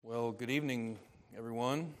Well, good evening,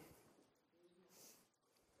 everyone.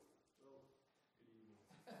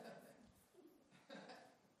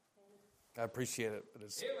 I appreciate it, but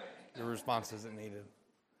your response isn't needed.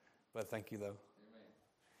 But thank you, though.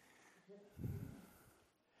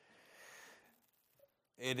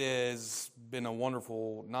 It has been a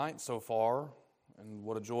wonderful night so far, and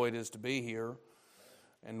what a joy it is to be here,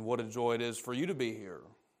 and what a joy it is for you to be here.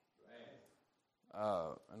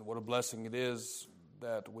 And what a blessing it is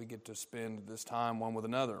that we get to spend this time one with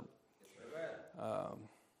another.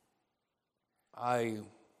 I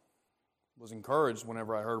was encouraged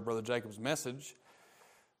whenever I heard Brother Jacob's message.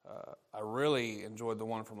 I really enjoyed the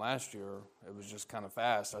one from last year. It was just kind of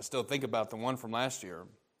fast. I still think about the one from last year,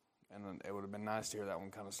 and it would have been nice to hear that one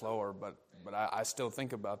kind of slower, but I still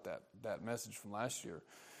think about that message from last year.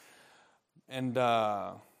 And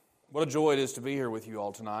what a joy it is to be here with you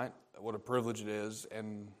all tonight. What a privilege it is,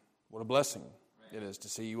 and what a blessing it is to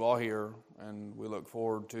see you all here, and we look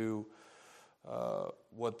forward to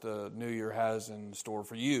what the new year has in store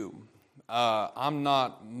for you. I'm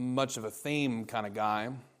not much of a theme kind of guy.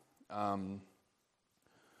 I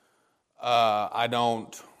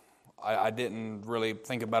didn't really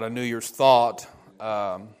think about a New Year's thought,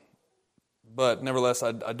 but nevertheless,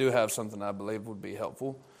 I do have something I believe would be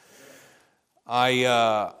helpful.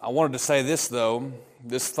 I wanted to say this, though.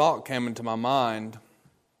 This thought came into my mind.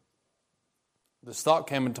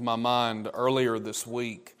 Earlier this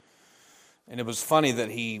week, and it was funny that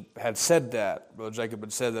he had said that. Brother Jacob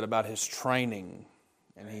had said that about his training,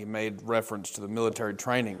 and he made reference to the military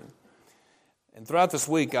training. And throughout this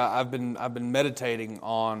week, I've been meditating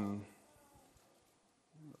on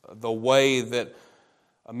the way that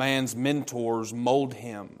a man's mentors mold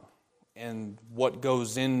him, and what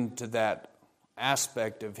goes into that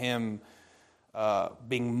aspect of him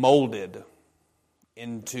being molded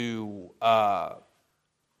into the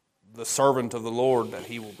servant of the Lord that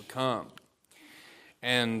he will become.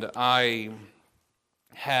 And I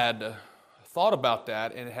had thought about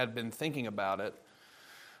that and had been thinking about it.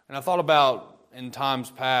 And I thought about, in times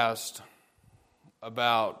past,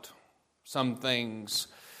 about some things.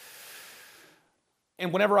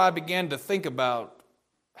 And whenever I began to think about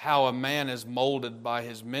how a man is molded by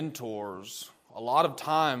his mentors, a lot of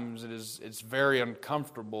times it's very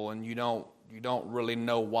uncomfortable, and you don't really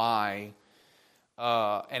know why.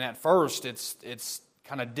 And at first, it's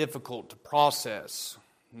kind of difficult to process.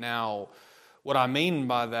 Now, what I mean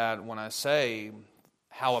by that when I say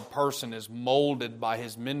how a person is molded by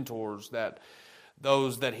his mentors, that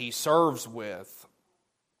those that he serves with,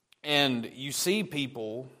 and you see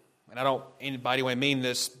people, and I don't in any way mean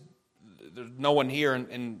this. There's no one here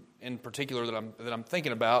in particular that I'm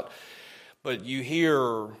thinking about, but you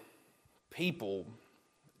hear people,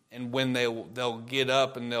 and when they'll get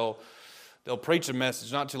up and they'll preach a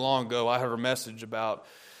message. Not too long ago, I heard a message about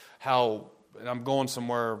how, and I'm going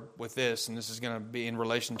somewhere with this, and this is going to be in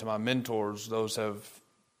relation to my mentors. Those have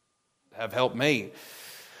helped me.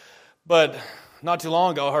 But not too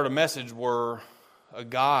long ago, I heard a message where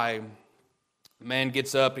a man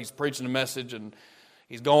gets up, he's preaching a message, and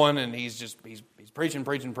he's going, and he's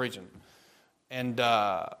preaching. And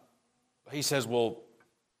he says, well,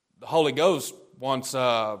 the Holy Ghost wants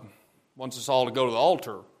us all to go to the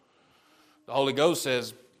altar. The Holy Ghost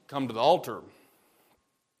says, come to the altar.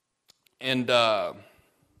 And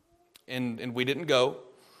we didn't go.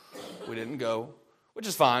 Which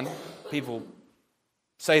is fine. People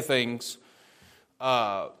say things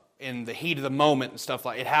in the heat of the moment and stuff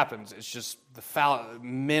like it happens. It's just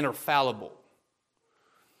men are fallible.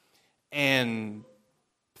 And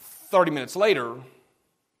 30 minutes later,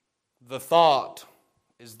 the thought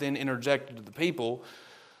is then interjected to the people,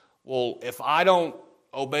 well, if I don't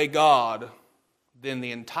obey God, then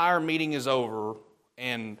the entire meeting is over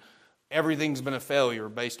and everything's been a failure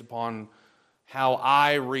based upon how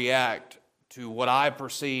I react to what I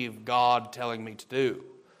perceive God telling me to do.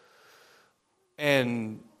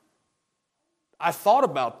 And I thought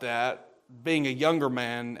about that being a younger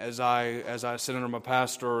man as I sit under my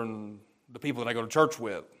pastor and the people that I go to church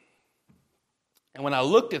with. And when I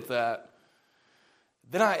looked at that,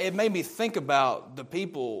 then it made me think about the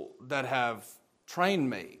people that have trained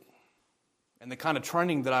me and the kind of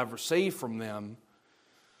training that I've received from them,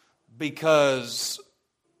 because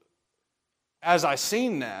as I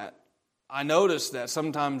seen that, I noticed that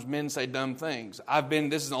sometimes men say dumb things.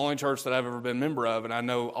 This is the only church that I've ever been a member of, and I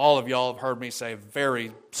know all of y'all have heard me say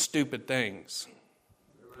very stupid things.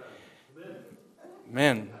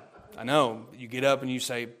 Men, I know, you get up and you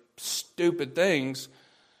say stupid things.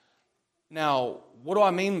 Now, what do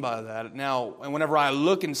I mean by that? Now, and whenever I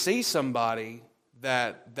look and see somebody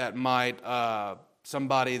that might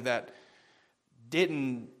somebody that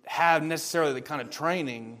didn't have necessarily the kind of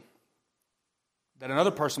training that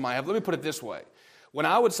another person might have. Let me put it this way. When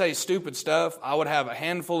I would say stupid stuff, I would have a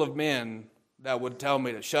handful of men that would tell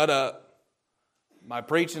me to shut up. My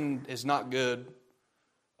preaching is not good.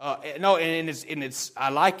 I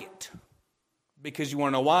like it. Because you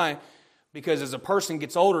want to know why? Because as a person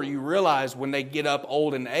gets older, you realize when they get up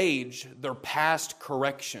old in age, they're past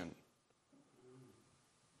correction.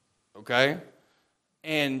 Okay?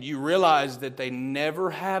 And you realize that they never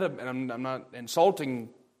had and I'm not insulting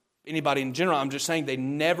anybody in general, I'm just saying they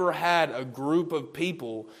never had a group of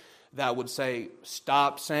people that would say,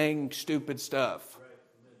 stop saying stupid stuff.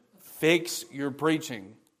 Fix your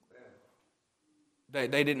preaching. They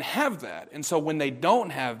didn't have that. And so when they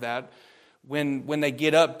don't have that, when they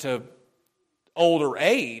get up to older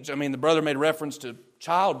age, I mean, the brother made reference to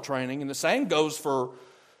child training, and the same goes for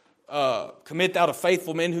commit thou to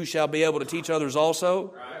faithful men who shall be able to teach others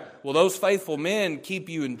also. Right. Well, those faithful men keep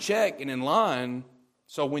you in check and in line,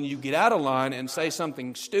 so when you get out of line and say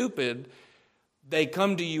something stupid, they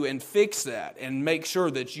come to you and fix that and make sure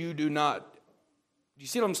that you do not. You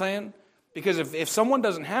see what I'm saying? Because if someone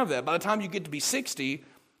doesn't have that, by the time you get to be 60,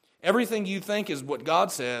 everything you think is what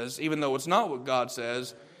God says, even though it's not what God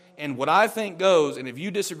says, and what I think goes, and if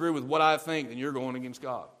you disagree with what I think, then you're going against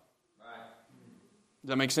God. Does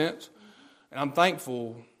that make sense? And I'm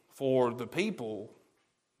thankful for the people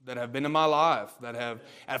that have been in my life that have,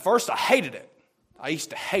 at first I hated it. I used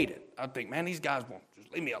to hate it. I'd think, man, these guys won't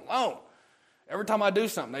just leave me alone. Every time I do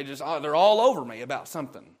something, they're all over me about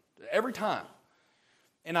something. Every time.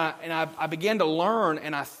 And I began to learn,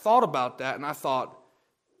 and I thought about that, and I thought,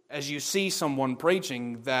 as you see someone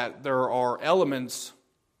preaching, that there are elements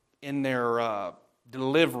in their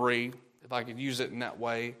delivery, if I could use it in that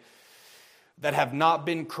way, that have not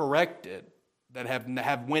been corrected, that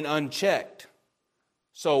have went unchecked.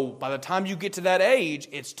 So by the time you get to that age,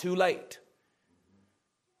 it's too late.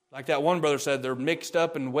 Like that one brother said, they're mixed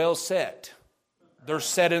up and well set. They're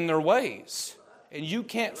set in their ways. And you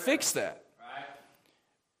can't fix that.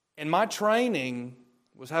 And my training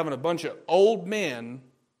was having a bunch of old men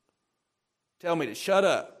tell me to shut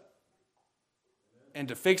up and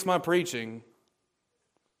to fix my preaching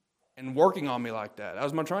and working on me like that. That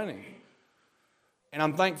was my training. And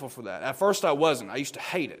I'm thankful for that. At first I wasn't. I used to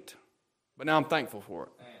hate it. But now I'm thankful for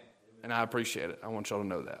it. And I appreciate it. I want y'all to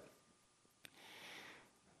know that.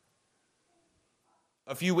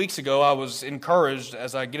 A few weeks ago, I was encouraged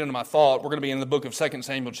as I get into my thought. We're going to be in the book of 2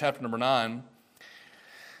 Samuel, chapter number 9.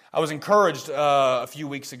 I was encouraged a few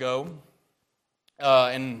weeks ago,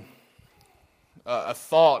 and a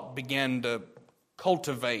thought began to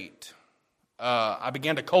cultivate. I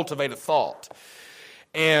began to cultivate a thought.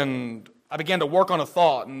 And I began to work on a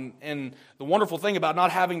thought. And the wonderful thing about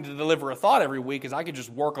not having to deliver a thought every week is I could just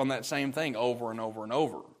work on that same thing over and over and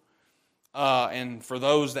over. And for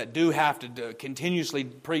those that do have to continuously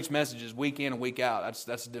preach messages week in and week out,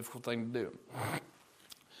 that's a difficult thing to do.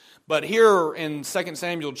 But here in 2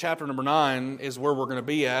 Samuel chapter number 9 is where we're going to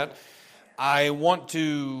be at. I want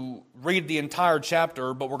to read the entire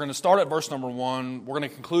chapter, but we're going to start at verse number 1. We're going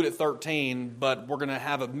to conclude at 13, but we're going to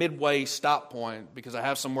have a midway stop point because I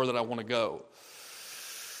have somewhere that I want to go.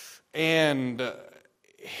 And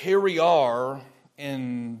here we are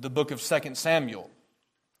in the book of 2 Samuel.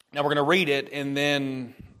 Now we're going to read it, and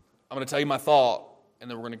then I'm going to tell you my thought, and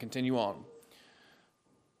then we're going to continue on.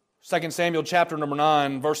 2 Samuel chapter number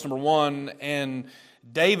 9, verse number 1, and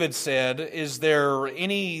David said, "Is there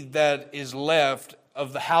any that is left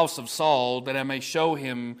of the house of Saul that I may show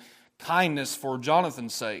him kindness for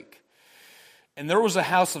Jonathan's sake? And there was a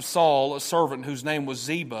house of Saul, a servant whose name was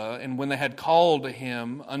Ziba, and when they had called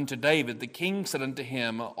him unto David, the king said unto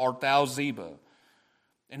him, Art thou Ziba?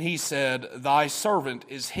 And he said, Thy servant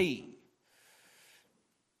is he.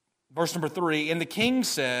 Verse number 3, and the king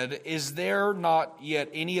said, Is there not yet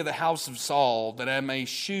any of the house of Saul that I may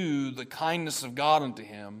shew the kindness of God unto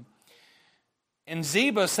him? And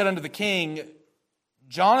Ziba said unto the king,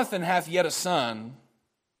 Jonathan hath yet a son,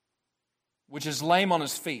 which is lame on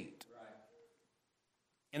his feet.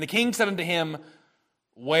 And the king said unto him,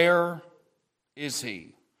 Where is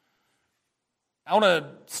he? I want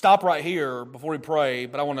to stop right here before we pray,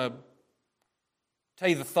 but I want to tell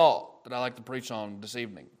you the thought that I like to preach on this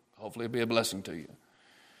evening. Hopefully it'll be a blessing to you. I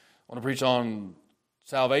want to preach on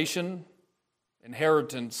salvation,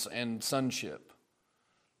 inheritance, and sonship.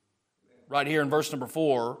 Right here in verse number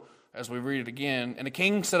 4, as we read it again, and the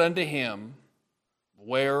king said unto him,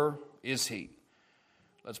 Where is he?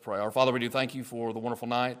 Let's pray. Our Father, we do thank you for the wonderful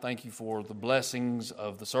night. Thank you for the blessings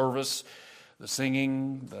of the service, the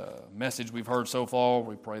singing, the message we've heard so far.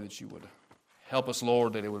 We pray that you would Help us,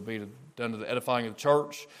 Lord, that it would be done to the edifying of the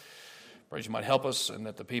church. Pray you might help us and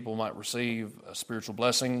that the people might receive a spiritual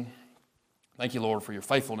blessing. Thank you, Lord, for your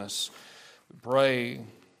faithfulness. We pray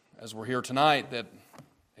as we're here tonight that,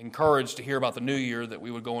 encouraged to hear about the new year, that we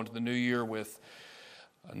would go into the new year with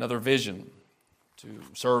another vision to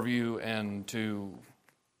serve you and to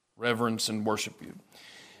reverence and worship you.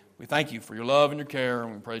 We thank you for your love and your care,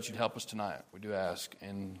 and we pray that you'd help us tonight. We do ask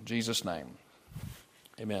in Jesus' name.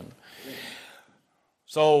 Amen.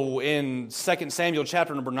 So in 2 Samuel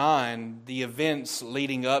chapter number 9, the events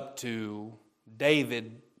leading up to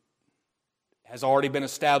David has already been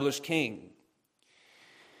established king.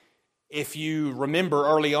 If you remember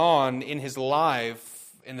early on in his life,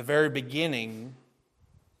 in the very beginning,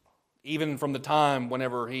 even from the time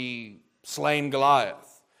whenever he slain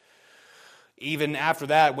Goliath, even after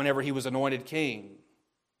that, whenever he was anointed king,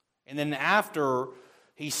 and then after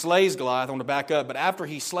he slays Goliath, I want to back up, but after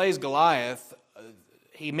he slays Goliath,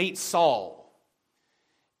 he meets Saul,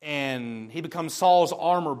 and he becomes Saul's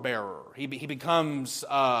armor bearer. He becomes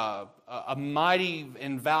a mighty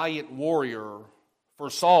and valiant warrior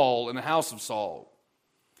for Saul in the house of Saul.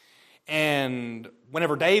 And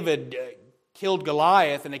whenever David killed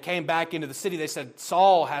Goliath and they came back into the city, they said,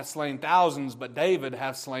 Saul hath slain thousands, but David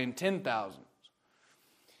hath slain 10,000.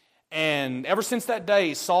 And ever since that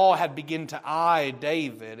day, Saul had begun to eye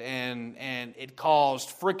David, and it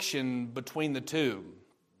caused friction between the two.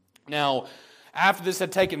 Now, after this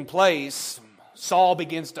had taken place, Saul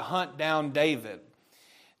begins to hunt down David.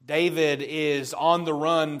 David is on the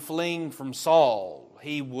run, fleeing from Saul.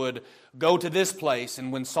 He would go to this place,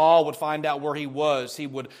 and when Saul would find out where he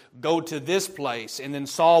would go to this place, and then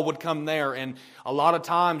Saul would come there, and a lot of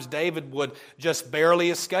times David would just barely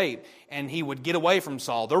escape, and he would get away from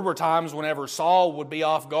Saul. There were times whenever Saul would be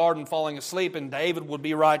off guard and falling asleep, and David would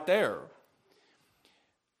be right there.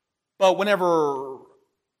 But whenever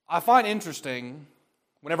I find interesting,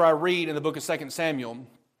 whenever I read in the book of 2 Samuel,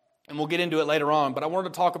 and we'll get into it later on, but I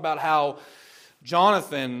wanted to talk about how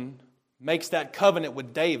Jonathan makes that covenant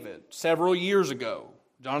with David several years ago.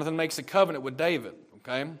 Jonathan makes a covenant with David,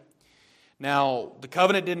 okay? Now, the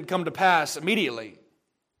covenant didn't come to pass immediately,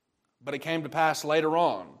 but it came to pass later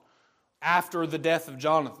on, after the death of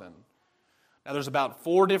Jonathan. Now, there's about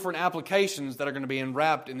 4 different applications that are going to be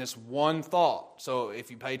enwrapped in this one thought. So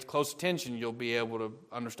if you pay close attention, you'll be able to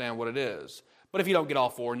understand what it is. But if you don't get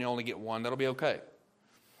all 4 and you only get one, that'll be okay.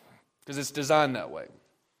 Because it's designed that way.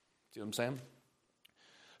 See what I'm saying?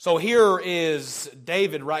 So here is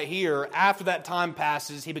David right here. After that time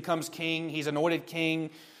passes, he becomes king. He's anointed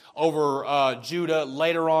king over Judah.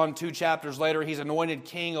 Later on, 2 chapters later, he's anointed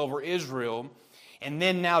king over Israel. And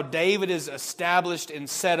then now David is established and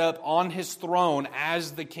set up on his throne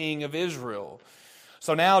as the king of Israel.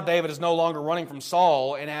 So now David is no longer running from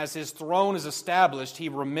Saul, and as his throne is established, he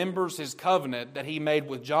remembers his covenant that he made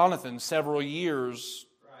with Jonathan several years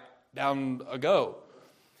down ago.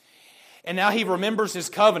 And now he remembers his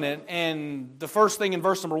covenant, and the first thing in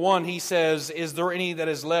verse number 1, he says, "Is there any that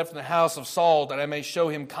is left in the house of Saul that I may show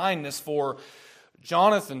him kindness for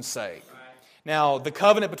Jonathan's sake?" Now, the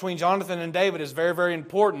covenant between Jonathan and David is very, very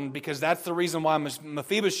important, because that's the reason why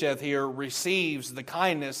Mephibosheth here receives the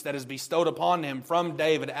kindness that is bestowed upon him from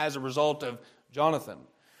David as a result of Jonathan.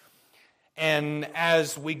 And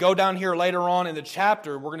as we go down here later on in the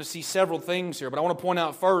chapter, we're going to see several things here. But I want to point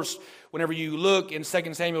out first, whenever you look in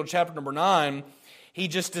 2 Samuel chapter number 9, he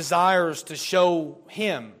just desires to show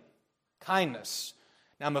him kindness.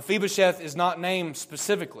 Now, Mephibosheth is not named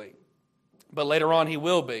specifically, but later on he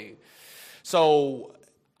will be. So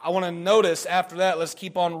I want to notice after that, let's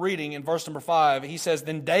keep on reading in verse number 5. He says,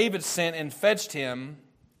 "Then David sent and fetched him."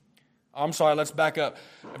 Let's back up.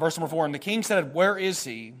 Verse number 4, "And the king said, Where is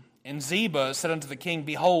he? And Ziba said unto the king,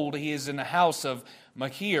 Behold, he is in the house of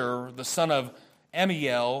Machir, the son of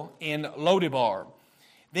Amiel, in Lodebar.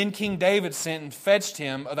 Then King David sent and fetched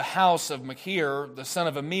him of the house of Machir, the son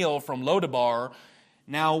of Amiel, from Lodebar.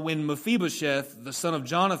 Now when Mephibosheth, the son of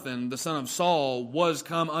Jonathan, the son of Saul, was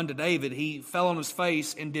come unto David, he fell on his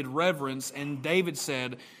face and did reverence. And David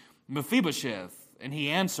said, Mephibosheth. And he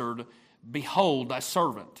answered, Behold, thy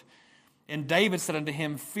servant. And David said unto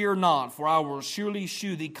him, Fear not, for I will surely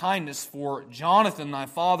shew thee kindness for Jonathan thy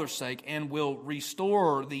father's sake, and will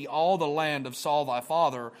restore thee all the land of Saul thy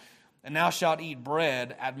father, and thou shalt eat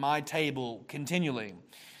bread at my table continually.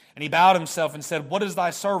 And he bowed himself and said, What is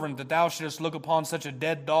thy servant, that thou shouldest look upon such a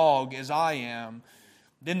dead dog as I am?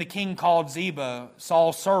 Then the king called Ziba,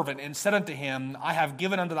 Saul's servant, and said unto him, I have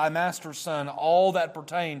given unto thy master's son all that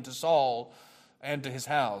pertained to Saul and to his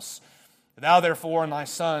house. Thou therefore and thy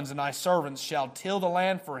sons and thy servants shalt till the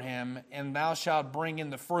land for him, and thou shalt bring in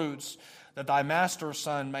the fruits that thy master's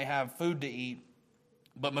son may have food to eat.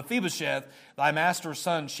 But Mephibosheth, thy master's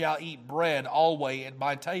son, shall eat bread always at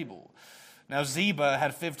my table. Now Ziba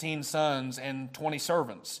had 15 sons and 20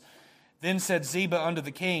 servants. Then said Ziba unto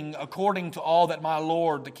the king, according to all that my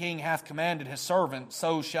lord the king hath commanded his servant,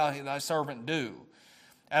 so shall thy servant do.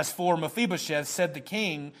 As for Mephibosheth, said the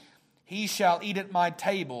king, he shall eat at my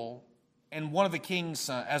table, and one of the king's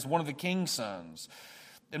sons.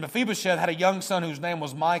 And Mephibosheth had a young son whose name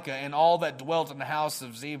was Micah, and all that dwelt in the house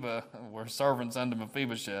of Ziba were servants unto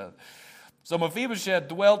Mephibosheth. So Mephibosheth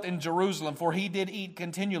dwelt in Jerusalem, for he did eat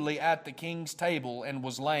continually at the king's table, and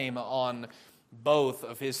was lame on both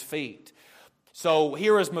of his feet. So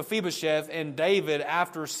here is Mephibosheth, and David,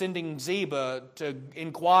 after sending Ziba to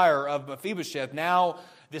inquire of Mephibosheth, now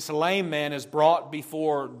this lame man is brought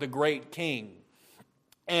before the great king.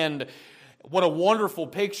 And what a wonderful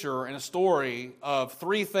picture and a story of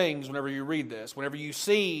three things whenever you read this. Whenever you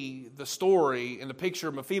see the story and the picture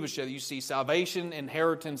of Mephibosheth, you see salvation,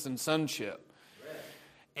 inheritance, and sonship.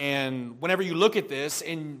 And whenever you look at this,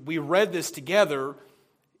 and we read this together,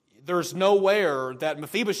 there's nowhere that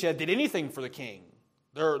Mephibosheth did anything for the king.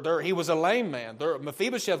 He was a lame man.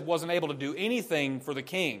 Mephibosheth wasn't able to do anything for the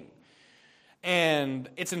king. And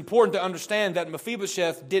it's important to understand that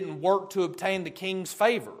Mephibosheth didn't work to obtain the king's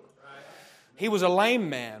favor. He was a lame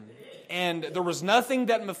man, and there was nothing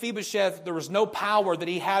that Mephibosheth, there was no power that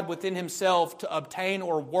he had within himself to obtain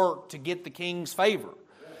or work to get the king's favor.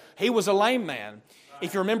 He was a lame man.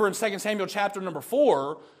 If you remember in 2 Samuel chapter number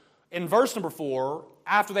 4, in verse number 4,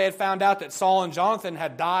 after they had found out that Saul and Jonathan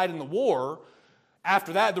had died in the war,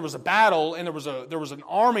 after that there was a battle, and there was an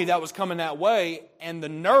army that was coming that way, and the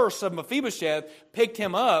nurse of Mephibosheth picked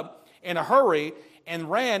him up in a hurry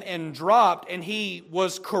and ran and dropped, and he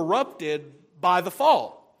was corrupted by the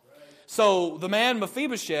fall. So the man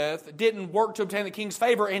Mephibosheth didn't work to obtain the king's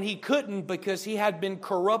favor, and he couldn't because he had been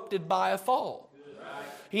corrupted by a fall.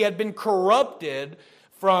 He had been corrupted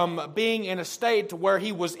from being in a state to where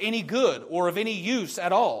he was any good or of any use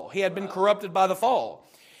at all. He had been corrupted by the fall.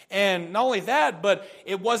 And not only that, but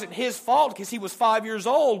it wasn't his fault because he was 5 years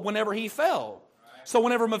old whenever he fell. So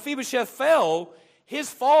whenever Mephibosheth fell,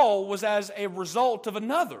 his fall was as a result of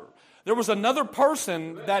another. There was another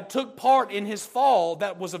person that took part in his fall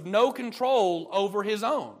that was of no control over his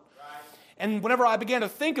own. And whenever I began to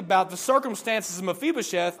think about the circumstances of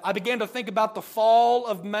Mephibosheth, I began to think about the fall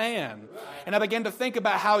of man. And I began to think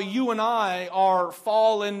about how you and I are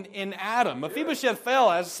fallen in Adam. Mephibosheth fell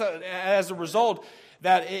as a result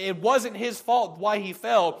that it wasn't his fault why he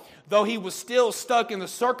fell, though he was still stuck in the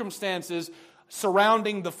circumstances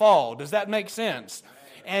surrounding the fall. Does that make sense?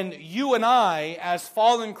 And you and I, as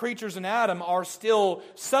fallen creatures in Adam, are still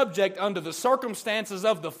subject under the circumstances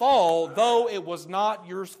of the fall, though it was not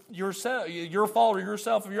your fault or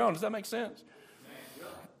yourself of your own. Does that make sense?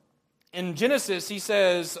 In Genesis, he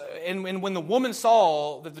says, and when the woman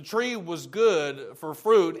saw that the tree was good for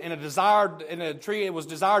fruit, and a tree it was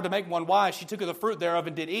desired to make one wise, she took of the fruit thereof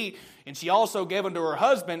and did eat, and she also gave unto her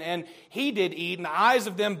husband, and he did eat, and the eyes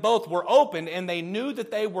of them both were opened, and they knew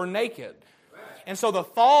that they were naked. And so the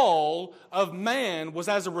fall of man was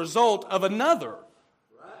as a result of another.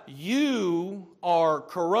 You are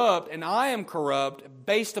corrupt and I am corrupt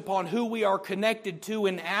based upon who we are connected to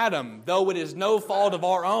in Adam, though it is no fault of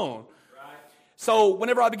our own. So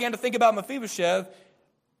whenever I began to think about Mephibosheth,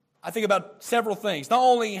 I think about several things. Not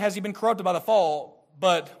only has he been corrupted by the fall,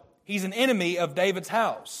 but he's an enemy of David's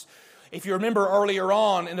house. If you remember earlier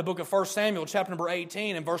on in the book of 1 Samuel, chapter number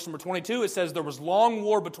 18, and verse number 22, it says there was long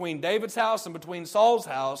war between David's house and between Saul's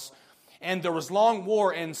house, and there was long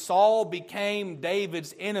war, and Saul became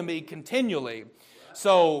David's enemy continually.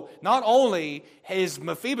 So not only is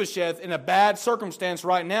Mephibosheth in a bad circumstance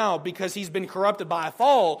right now because he's been corrupted by a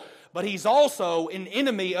fall, but he's also an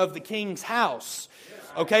enemy of the king's house.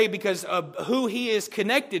 Okay, because of who he is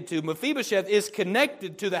connected to. Mephibosheth is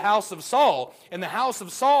connected to the house of Saul. And the house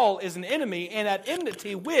of Saul is an enemy and at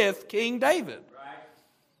enmity with King David.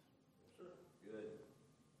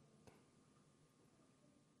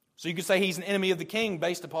 So you could say he's an enemy of the king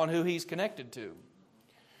based upon who he's connected to.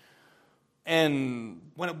 And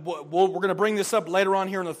we're going to bring this up later on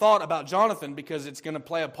here in the thought about Jonathan because it's going to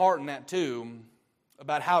play a part in that too,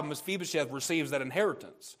 about how Mephibosheth receives that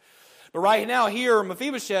inheritance. But right now here,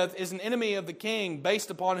 Mephibosheth is an enemy of the king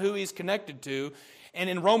based upon who he's connected to. And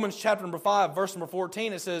in Romans chapter number 5, verse number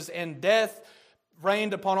 14, it says, and death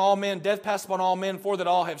reigned upon all men, death passed upon all men, for that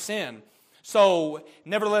all have sinned. So,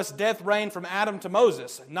 nevertheless, death reigned from Adam to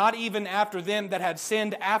Moses, not even after them that had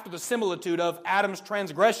sinned after the similitude of Adam's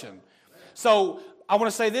transgression. So, I want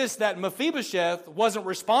to say this, that Mephibosheth wasn't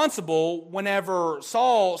responsible whenever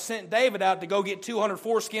Saul sent David out to go get 200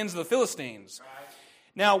 foreskins of the Philistines.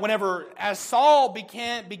 Now, as Saul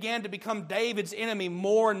began to become David's enemy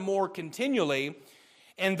more and more continually,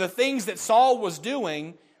 and the things that Saul was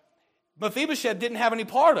doing, Mephibosheth didn't have any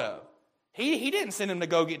part of. He didn't send him to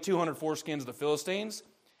go get 200 foreskins of the Philistines.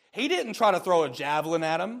 He didn't try to throw a javelin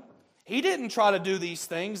at him. He didn't try to do these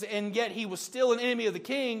things, and yet he was still an enemy of the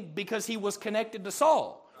king because he was connected to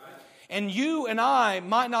Saul. And you and I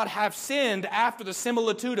might not have sinned after the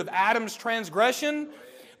similitude of Adam's transgression,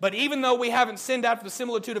 but even though we haven't sinned after the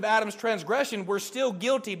similitude of Adam's transgression, we're still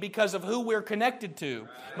guilty because of who we're connected to.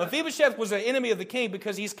 Mephibosheth was an enemy of the king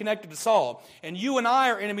because he's connected to Saul. And you and I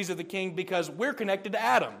are enemies of the king because we're connected to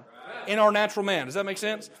Adam in our natural man. Does that make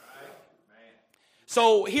sense?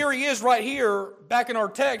 So here he is right here, back in our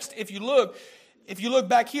text. If you look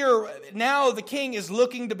back here, now the king is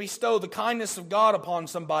looking to bestow the kindness of God upon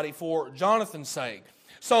somebody for Jonathan's sake.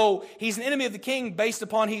 So he's an enemy of the king based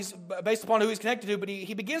upon who he's connected to, but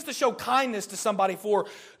he begins to show kindness to somebody for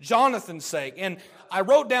Jonathan's sake. And I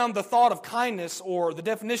wrote down the thought of kindness, or the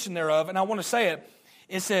definition thereof, and I want to say it.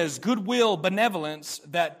 It says, goodwill, benevolence,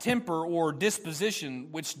 that temper or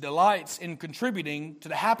disposition which delights in contributing to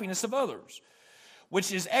the happiness of others,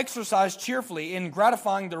 which is exercised cheerfully in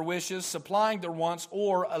gratifying their wishes, supplying their wants,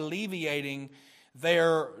 or alleviating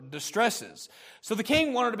their distresses. So the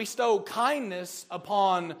king wanted to bestow kindness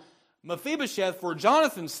upon Mephibosheth for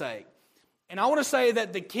Jonathan's sake. And I want to say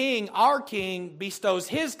that the king, our king, bestows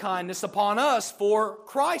his kindness upon us for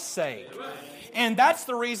Christ's sake. And that's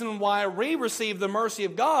the reason why we receive the mercy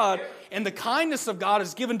of God, and the kindness of God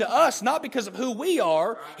is given to us, not because of who we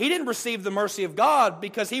are. He didn't receive the mercy of God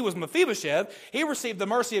because he was Mephibosheth. He received the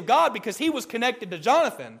mercy of God because he was connected to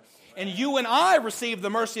Jonathan. And you and I receive the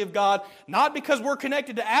mercy of God not because we're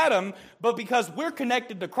connected to Adam, but because we're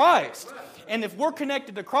connected to Christ. And if we're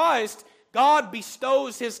connected to Christ, God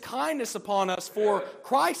bestows his kindness upon us for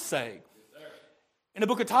Christ's sake. In the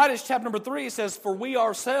book of Titus, chapter number 3, it says, for we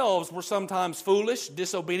ourselves were sometimes foolish,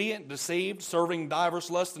 disobedient, deceived, serving divers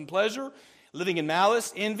lusts and pleasure, living in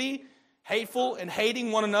malice, envy, hateful, and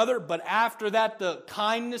hating one another. But after that, the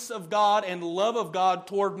kindness of God and love of God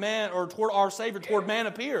toward man, or toward our Savior, toward man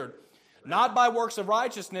appeared. Not by works of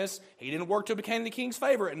righteousness. He didn't work to obtain the king's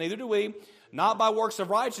favor, and neither do we. Not by works of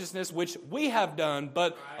righteousness, which we have done,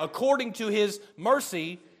 but according to his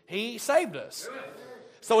mercy, he saved us.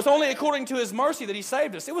 So it's only according to his mercy that he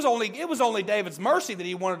saved us. It was only David's mercy that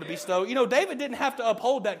he wanted to bestow. You know, David didn't have to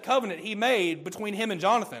uphold that covenant he made between him and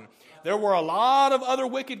Jonathan. There were a lot of other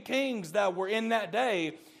wicked kings that were in that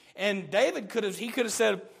day, and David could have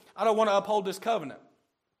said, I don't want to uphold this covenant.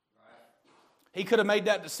 He could have made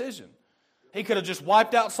that decision. He could have just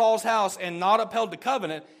wiped out Saul's house and not upheld the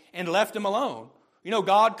covenant and left him alone. You know,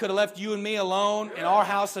 God could have left you and me alone in our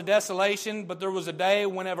house of desolation, but there was a day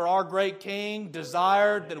whenever our great king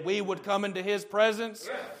desired that we would come into his presence.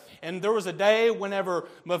 And there was a day whenever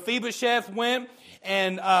Mephibosheth went,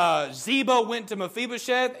 and Ziba went to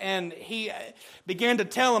Mephibosheth, and he began to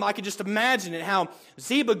tell him, I could just imagine it, how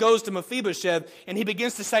Ziba goes to Mephibosheth, and he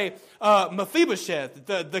begins to say, Mephibosheth,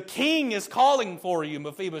 the king is calling for you,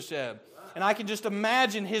 Mephibosheth. And I can just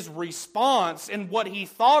imagine his response and what he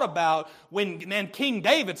thought about when, man, King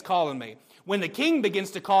David's calling me. When the king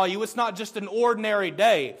begins to call you, it's not just an ordinary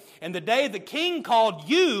day. And the day the king called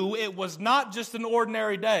you, it was not just an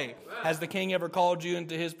ordinary day. Has the king ever called you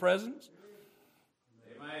into his presence?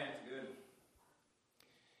 Amen. Good.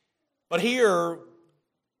 But here,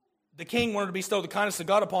 the king wanted to bestow the kindness of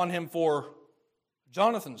God upon him for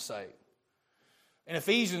Jonathan's sake. In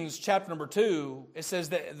Ephesians chapter number 2, it says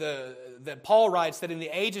that Paul writes that in the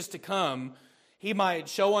ages to come, he might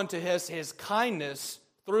show unto his kindness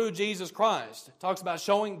through Jesus Christ. It talks about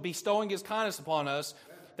bestowing his kindness upon us,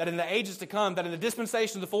 that in the ages to come, that in the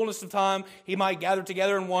dispensation of the fullness of time, he might gather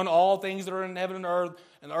together in one all things that are in heaven and earth,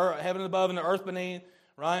 and heaven above and the earth beneath,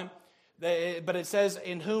 right? But it says,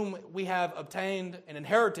 in whom we have obtained an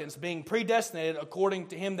inheritance, being predestinated according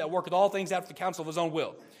to him that worketh all things after the counsel of his own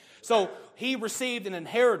will. So he received an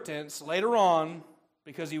inheritance later on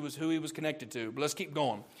because he was who he was connected to. But let's keep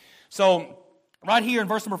going. So right here in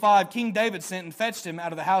verse number 5, King David sent and fetched him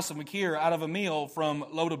out of the house of Machir, out of a meal from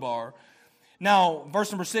Lodabar. Now,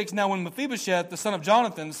 verse number 6, now when Mephibosheth, the son of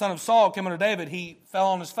Jonathan, the son of Saul, came unto David, he fell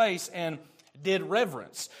on his face and did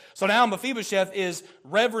reverence. So now Mephibosheth is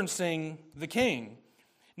reverencing the king.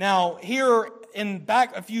 Now, here in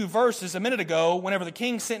back a few verses a minute ago, whenever the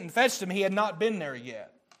king sent and fetched him, he had not been there yet.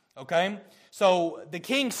 Okay? So the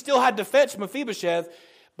king still had to fetch Mephibosheth,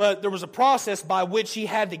 but there was a process by which he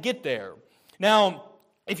had to get there. Now,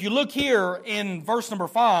 if you look here in verse number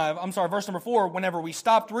 4, whenever we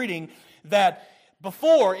stopped reading, that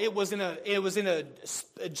before it was in a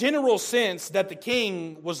general sense that the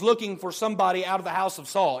king was looking for somebody out of the house of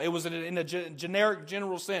Saul. It was in a generic,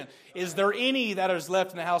 general sense. Is there any that is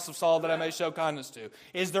left in the house of Saul that I may show kindness to?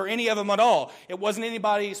 Is there any of them at all? It wasn't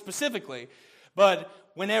anybody specifically. But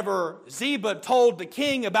whenever Ziba told the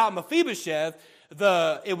king about Mephibosheth,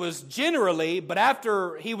 it was generally, but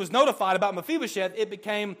after he was notified about Mephibosheth, it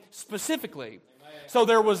became specifically. So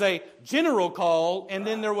there was a general call, and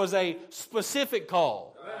then there was a specific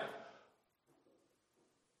call.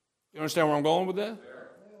 You understand where I'm going with that?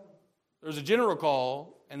 There's a general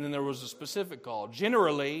call, and then there was a specific call.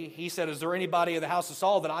 Generally, he said, is there anybody of the house of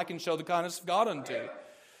Saul that I can show the kindness of God unto?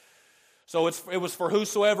 So it was for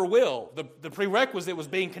whosoever will. The prerequisite was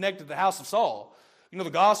being connected to the house of Saul. You know,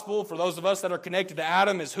 the gospel, for those of us that are connected to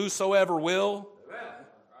Adam, is whosoever will.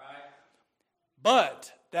 But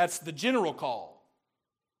that's the general call.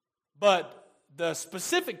 But the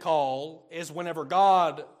specific call is whenever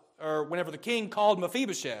the king called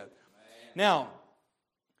Mephibosheth. Now,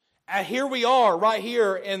 here we are right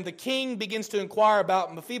here, and the king begins to inquire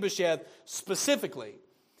about Mephibosheth specifically.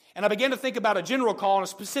 And I began to think about a general call and a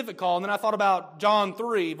specific call, and then I thought about John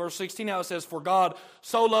 3, verse 16, how it says, for God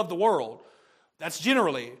so loved the world. That's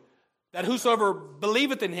generally. That whosoever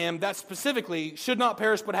believeth in him, that specifically, should not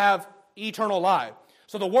perish but have eternal life.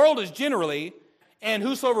 So the world is generally, and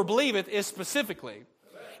whosoever believeth is specifically.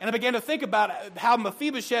 And I began to think about how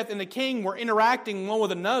Mephibosheth and the king were interacting one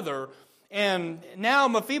with another. And now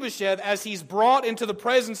Mephibosheth, as he's brought into the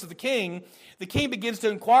presence of the king begins to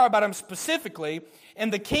inquire about him specifically,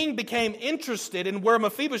 and the king became interested in where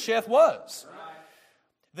Mephibosheth was.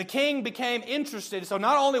 The king became interested. So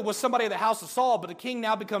not only was somebody of the house of Saul, but the king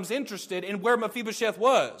now becomes interested in where Mephibosheth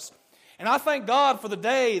was. And I thank God for the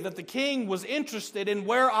day that the king was interested in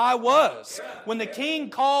where I was. When the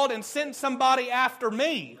king called and sent somebody after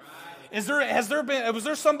me. Was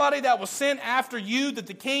there somebody that was sent after you that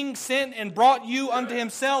the king sent and brought you unto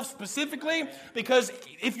himself specifically? Because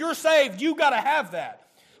if you're saved, you got to have that.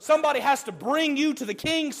 Somebody has to bring you to the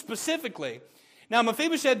king specifically. Now,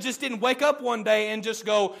 Mephibosheth just didn't wake up one day and just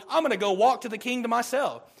go, I'm going to go walk to the king to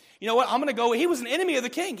myself. You know what? I'm going to go. He was an enemy of the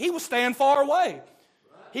king. He was staying far away.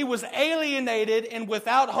 He was alienated and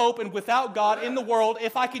without hope and without God in the world,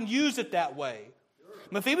 if I can use it that way.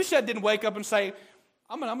 Mephibosheth didn't wake up and say,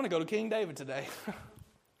 I'm going to go to King David today.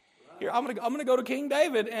 Here, I'm going to go to King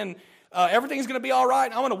David, and everything's going to be all right.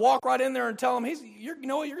 And I'm going to walk right in there and tell him, you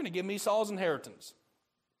know what? You're going to give me Saul's inheritance.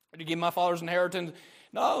 You're going to give my father's inheritance.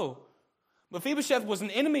 No. Mephibosheth was an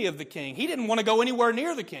enemy of the king. He didn't want to go anywhere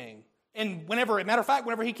near the king. And whenever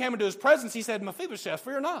he came into his presence, he said, Mephibosheth,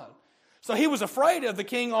 fear not. So he was afraid of the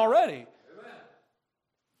king already. Amen.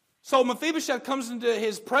 So Mephibosheth comes into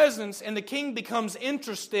his presence, and the king becomes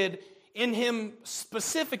interested in him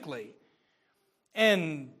specifically.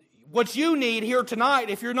 And what you need here tonight,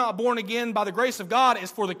 if you're not born again by the grace of God,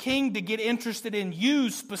 is for the king to get interested in you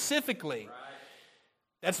specifically. Right.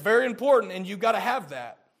 That's very important, and you've got to have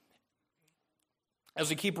that. As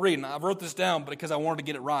we keep reading, I wrote this down because I wanted to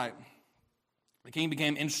get it right. The king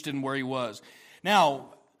became interested in where he was.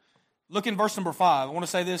 Now, look in verse number 5. I want to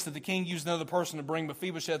say this, that the king used another person to bring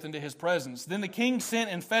Mephibosheth into his presence. Then the king sent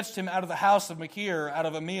and fetched him out of the house of Machir, out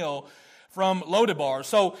of a meal from Lodebar.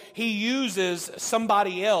 So he uses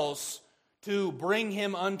somebody else to bring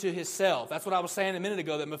him unto himself. That's what I was saying a minute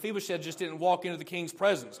ago, that Mephibosheth just didn't walk into the king's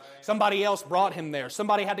presence. Somebody else brought him there.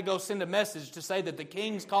 Somebody had to go send a message to say that the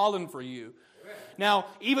king's calling for you. Now,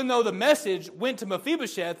 even though the message went to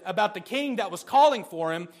Mephibosheth about the king that was calling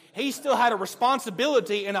for him, he still had a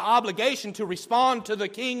responsibility and an obligation to respond to the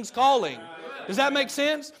king's calling. Does that make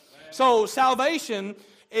sense? So salvation,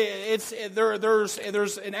 there's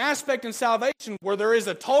an aspect in salvation where there is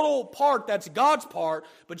a total part that's God's part,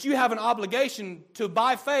 but you have an obligation to,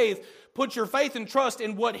 by faith, put your faith and trust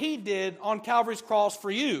in what He did on Calvary's cross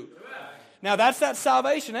for you. Now, that's that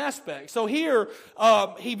salvation aspect. So here,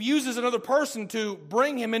 he uses another person to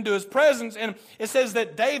bring him into his presence, and it says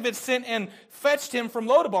that David sent and fetched him from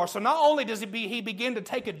Lodebar. So not only does he begin to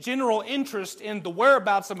take a general interest in the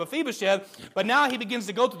whereabouts of Mephibosheth, but now he begins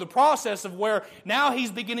to go through the process of where now he's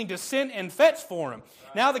beginning to send and fetch for him.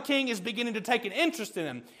 Now the king is beginning to take an interest in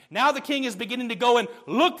him. Now the king is beginning to go and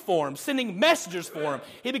look for him, sending messengers for him.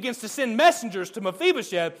 He begins to send messengers to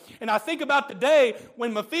Mephibosheth. And I think about the day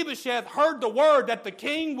when Mephibosheth heard the word that the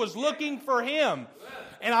king was looking for him.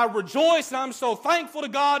 And I rejoice, and I'm so thankful to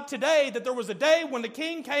God today that there was a day when the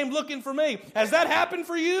king came looking for me. Has that happened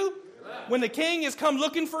for you? When the king has come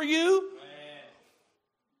looking for you?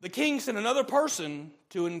 the king sent another person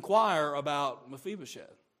to inquire about Mephibosheth.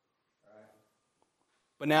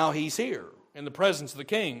 But now he's here in the presence of the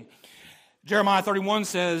king. Jeremiah 31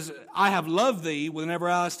 says, I have loved thee with an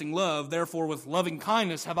everlasting love, therefore with loving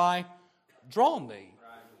kindness have I drawn thee.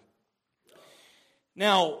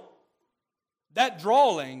 Now, that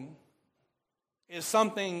drawing is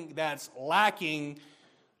something that's lacking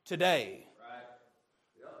today.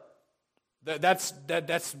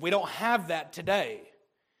 We don't have that today.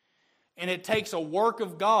 And it takes a work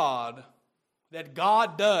of God that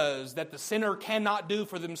God does that the sinner cannot do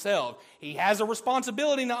for themselves. He has a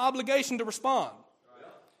responsibility and an obligation to respond.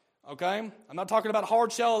 Okay? I'm not talking about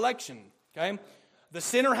hard shell election. Okay? The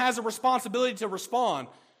sinner has a responsibility to respond,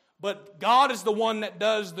 but God is the one that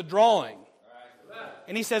does the drawing.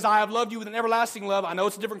 And he says, I have loved you with an everlasting love. I know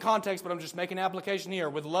it's a different context, but I'm just making an application here.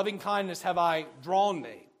 With loving kindness have I drawn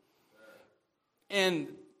thee. And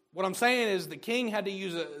what I'm saying is the king had to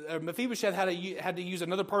use, Mephibosheth had to use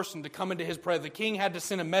another person to come into his presence. The king had to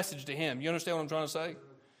send a message to him. You understand what I'm trying to say?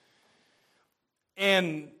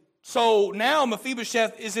 And so now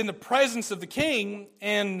Mephibosheth is in the presence of the king,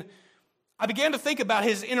 and I began to think about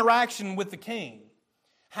his interaction with the king.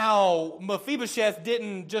 How Mephibosheth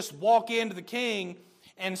didn't just walk into the king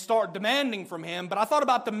and start demanding from him, but I thought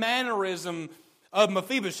about the mannerism of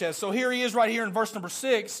Mephibosheth. So here he is right here in verse number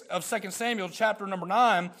 6 of 2 Samuel chapter number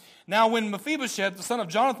 9. Now when Mephibosheth, the son of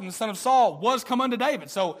Jonathan, the son of Saul, was come unto David.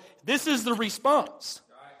 So this is the response.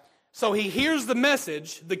 So he hears the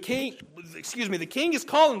message. The king is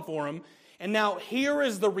calling for him. And now here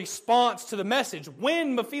is the response to the message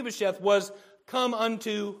when Mephibosheth was come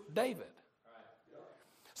unto David.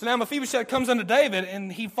 So now Mephibosheth comes unto David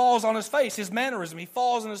and he falls on his face, his mannerism. He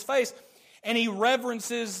falls on his face and he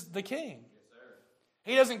reverences the king.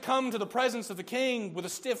 He doesn't come to the presence of the king with a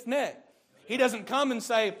stiff neck. He doesn't come and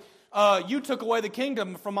say, you took away the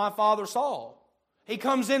kingdom from my father Saul. He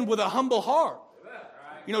comes in with a humble heart.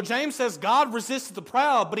 You know, James says, God resisteth the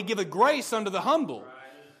proud, but he giveth grace unto the humble.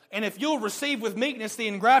 And if you'll receive with meekness the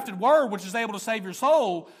engrafted word, which is able to save your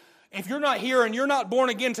soul, if you're not here and you're not born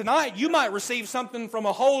again tonight, you might receive something from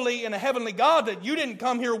a holy and a heavenly God that you didn't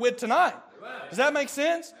come here with tonight. Does that make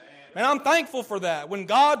sense? And I'm thankful for that. When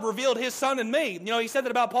God revealed His Son in me, you know, He said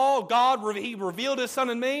that about Paul, He revealed His Son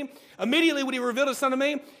in me. Immediately when He revealed His Son in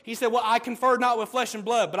me, He said, well, I conferred not with flesh and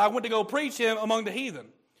blood, but I went to go preach Him among the heathen.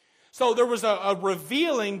 So there was a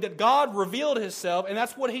revealing that God revealed Himself, and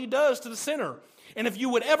that's what He does to the sinner. And if you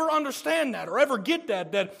would ever understand that or ever get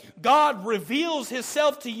that God reveals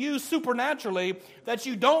Himself to you supernaturally that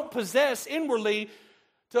you don't possess inwardly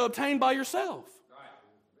to obtain by yourself.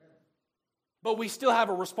 But we still have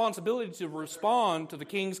a responsibility to respond to the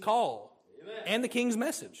king's call and the king's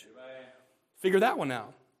message. Figure that one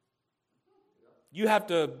out. You have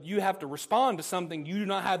to respond to something you do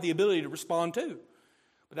not have the ability to respond to.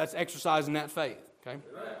 But that's exercising that faith. Okay?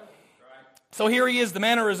 So here he is, the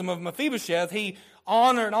mannerism of Mephibosheth. He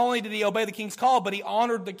honored, not only did he obey the king's call, but he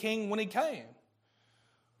honored the king when he came.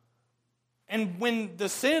 And when the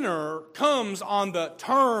sinner comes on the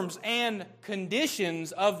terms and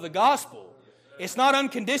conditions of the gospel, it's not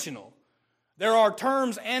unconditional. There are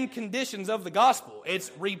terms and conditions of the gospel.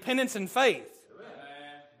 It's repentance and faith.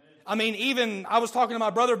 I mean, even, I was talking to my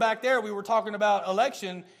brother back there, we were talking about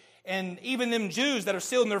election, and even them Jews that are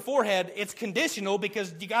sealed in their forehead, it's conditional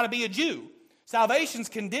because you got to be a Jew. Salvation's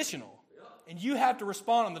conditional. And you have to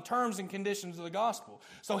respond on the terms and conditions of the gospel.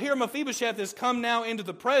 So here Mephibosheth has come now into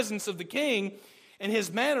the presence of the king, and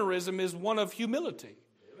his mannerism is one of humility.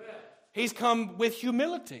 He's come with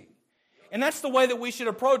humility. And that's the way that we should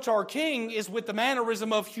approach our king, is with the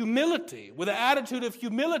mannerism of humility, with an attitude of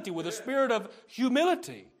humility, with a spirit of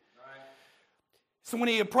humility. So when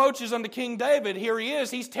he approaches unto King David, here he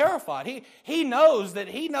is, he's terrified. He knows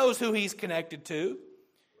who he's connected to.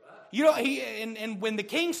 You know, and when the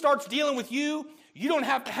king starts dealing with you, you don't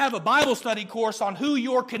have to have a Bible study course on who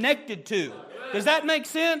you're connected to. Does that make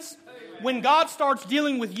sense? When God starts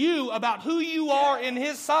dealing with you about who you are in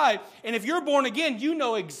His sight, and if you're born again, you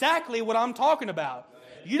know exactly what I'm talking about.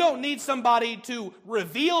 You don't need somebody to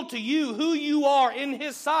reveal to you who you are in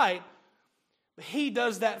His sight. He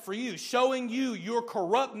does that for you, showing you your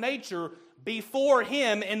corrupt nature before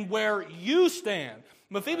Him and where you stand.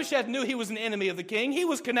 Mephibosheth knew he was an enemy of the king. He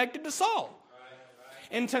was connected to Saul.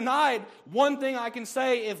 And tonight, one thing I can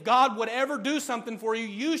say, if God would ever do something for you,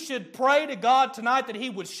 you should pray to God tonight that He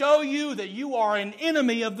would show you that you are an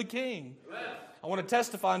enemy of the king. I want to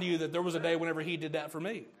testify to you that there was a day whenever He did that for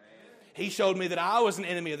me. He showed me that I was an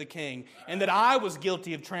enemy of the king and that I was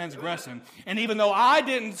guilty of transgressing. And even though I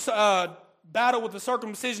didn't battle with the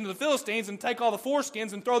circumcision of the Philistines and take all the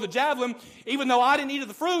foreskins and throw the javelin, even though I didn't eat of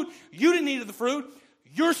the fruit, you didn't eat of the fruit,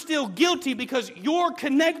 you're still guilty because you're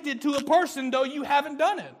connected to a person though you haven't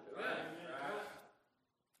done it.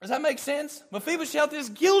 Does that make sense? Mephibosheth is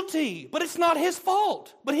guilty, but it's not his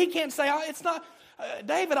fault. But he can't say, it's not,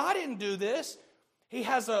 David, I didn't do this. He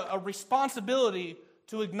has a responsibility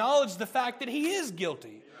to acknowledge the fact that he is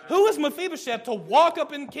guilty. Who is Mephibosheth to walk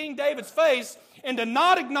up in King David's face and to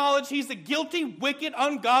not acknowledge he's a guilty, wicked,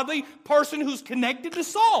 ungodly person who's connected to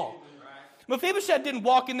Saul? Mephibosheth didn't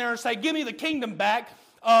walk in there and say, give me the kingdom back.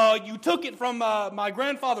 You took it from my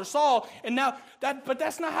grandfather Saul, and now but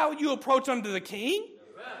that's not how you approach unto the king.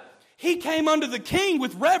 He came unto the king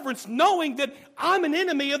with reverence, knowing that I'm an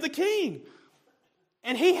enemy of the king.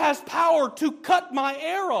 And he has power to cut my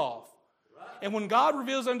ear off. And when God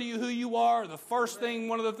reveals unto you who you are, the first thing,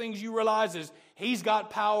 one of the things you realize is he's got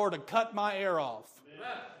power to cut my ear off.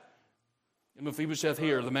 And Mephibosheth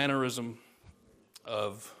here, the mannerism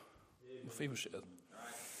of Mephibosheth.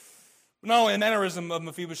 Not only the mannerism of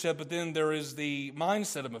Mephibosheth, but then there is the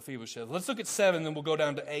mindset of Mephibosheth. Let's look at 7, then we'll go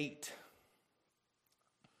down to 8.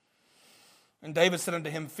 And David said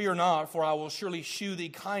unto him, fear not, for I will surely shew thee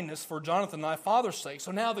kindness for Jonathan thy father's sake.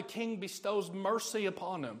 So now the king bestows mercy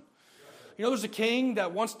upon him. You know, there's a king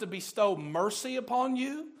that wants to bestow mercy upon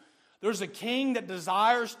you. There's a king that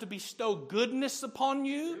desires to bestow goodness upon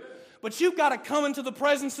you. But you've got to come into the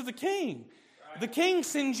presence of the king. The king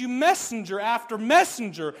sends you messenger after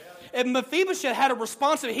messenger. And Mephibosheth had a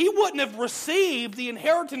responsibility. He wouldn't have received the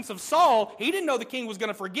inheritance of Saul. He didn't know the king was going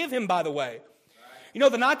to forgive him, by the way. You know,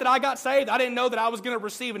 the night that I got saved, I didn't know that I was going to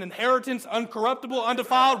receive an inheritance, uncorruptible,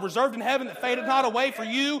 undefiled, reserved in heaven that fadeth not away for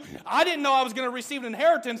you. I didn't know I was going to receive an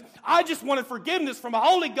inheritance. I just wanted forgiveness from a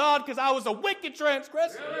holy God because I was a wicked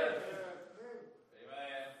transgressor. Amen.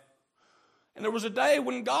 And there was a day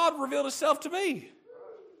when God revealed himself to me.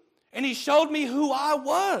 And he showed me who I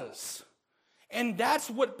was. And that's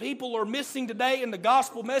what people are missing today in the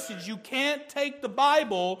gospel message. You can't take the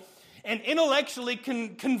Bible and intellectually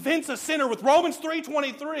convince a sinner with Romans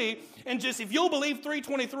 3:23, and just if you'll believe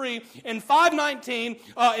 3:23 and 5:19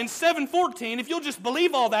 and 7:14, if you'll just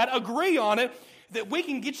believe all that, agree on it, that we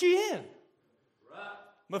can get you in. Right.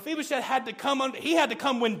 Mephibosheth had to come. He had to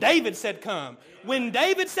come when David said come. When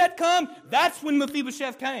David said come, that's when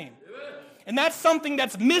Mephibosheth came, and that's something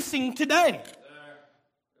that's missing today.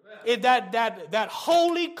 That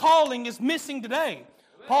holy calling is missing today.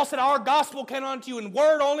 Paul said, our gospel came unto you in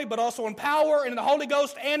word only, but also in power and in the Holy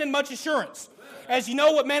Ghost and in much assurance. As you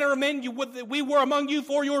know what manner of men we were among you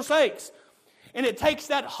for your sakes. And it takes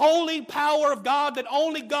that holy power of God that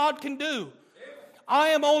only God can do. I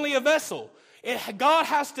am only a vessel. God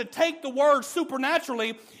has to take the word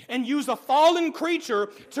supernaturally and use a fallen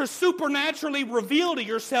creature to supernaturally reveal to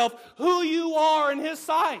yourself who you are in his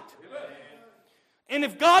sight. And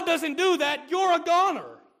if God doesn't do that, you're a goner.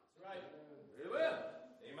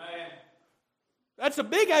 That's a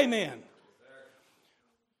big amen.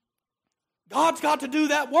 God's got to do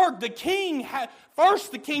that work. The king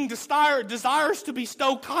desires to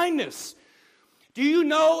bestow kindness. Do you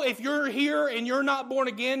know if you're here and you're not born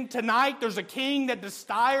again tonight, there's a king that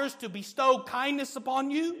desires to bestow kindness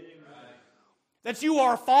upon you? That you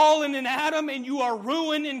are fallen in Adam and you are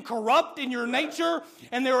ruined and corrupt in your nature,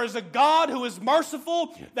 and there is a God who is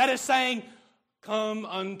merciful that is saying, come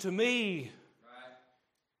unto me.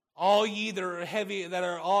 All ye that are heavy, that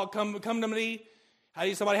are all come to me. How do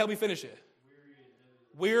you, somebody help me finish it?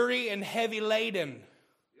 Weary and heavy laden.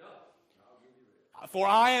 For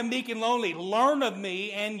I am meek and lonely. Learn of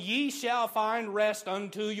me, and ye shall find rest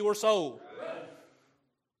unto your soul.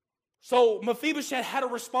 So Mephibosheth had a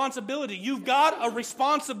responsibility. You've got a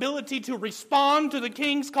responsibility to respond to the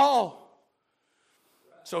king's call.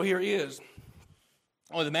 So here he is.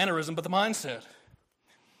 Only the mannerism, but the mindset.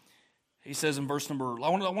 He says in verse number, I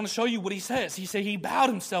want to show you what he says. He said he bowed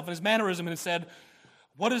himself in his mannerism and said,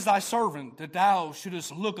 what is thy servant that thou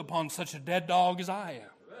shouldest look upon such a dead dog as I am?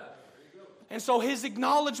 And so his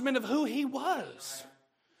acknowledgement of who he was.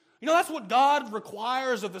 You know, that's what God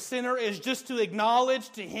requires of the sinner, is just to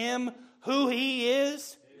acknowledge to him who he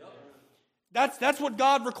is. That's what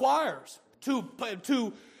God requires.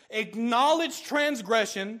 To acknowledge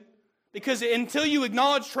transgression. Because until you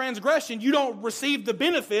acknowledge transgression, you don't receive the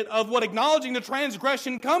benefit of what acknowledging the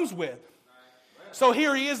transgression comes with. So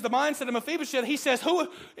here he is, the mindset of Mephibosheth. He says,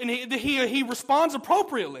 and he responds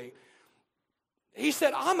appropriately. He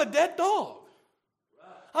said, I'm a dead dog.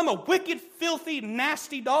 I'm a wicked, filthy,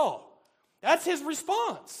 nasty dog. That's his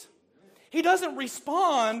response. He doesn't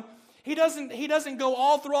respond He doesn't go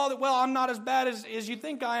all through all that, well, I'm not as bad as you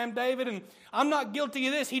think I am, David, and I'm not guilty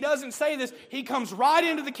of this. He doesn't say this. He comes right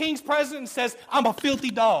into the king's presence and says, I'm a filthy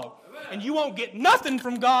dog. And you won't get nothing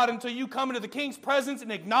from God until you come into the king's presence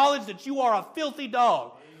and acknowledge that you are a filthy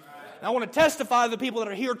dog. And I want to testify to the people that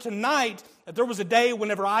are here tonight that there was a day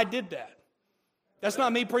whenever I did that. That's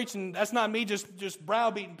not me preaching. That's not me just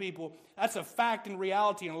browbeating people. That's a fact and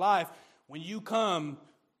reality in life. When you come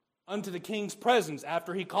unto the king's presence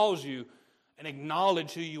after he calls you and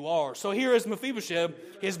acknowledge who you are. So here is Mephibosheth,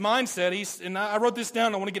 his mindset. And I wrote this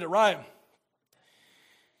down. I want to get it right.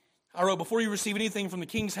 I wrote, before you receive anything from the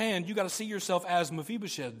king's hand, you got to see yourself as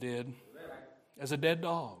Mephibosheth did, as a dead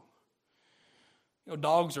dog. You know,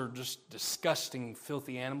 dogs are just disgusting,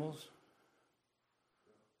 filthy animals.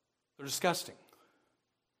 They're disgusting.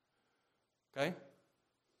 Okay?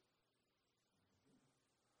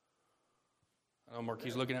 I know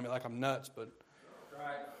Marquis looking at me like I'm nuts, but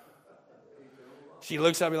she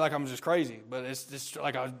looks at me like I'm just crazy, but it's just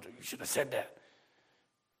like you should have said that.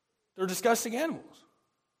 They're disgusting animals.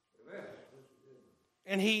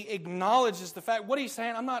 And he acknowledges the fact, what he's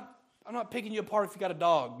saying, I'm not picking you apart if you got a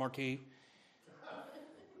dog, Marquis.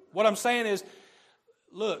 What I'm saying is,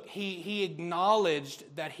 look, he acknowledged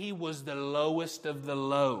that he was the lowest of the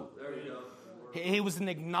low. There you go. He was an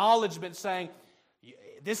acknowledgement saying,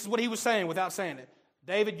 this is what he was saying without saying it.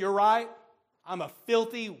 David, you're right. I'm a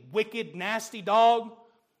filthy, wicked, nasty dog.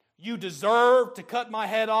 You deserve to cut my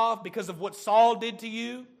head off because of what Saul did to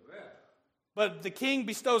you. But the king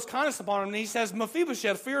bestows kindness upon him, and he says,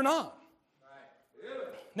 Mephibosheth, fear not.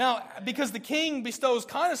 Now, because the king bestows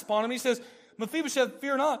kindness upon him, he says, Mephibosheth,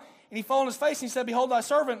 fear not. And he fell on his face, and he said, behold thy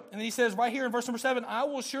servant. And he says right here in verse number 7, I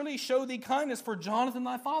will surely show thee kindness for Jonathan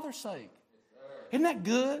thy father's sake. Isn't that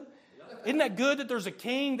good? Isn't that good that there's a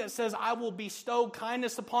king that says, I will bestow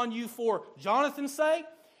kindness upon you for Jonathan's sake?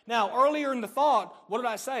 Now, earlier in the thought, what did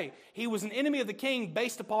I say? He was an enemy of the king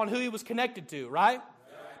based upon who he was connected to, right?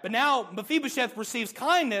 But now Mephibosheth receives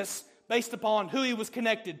kindness based upon who he was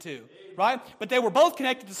connected to, right? But they were both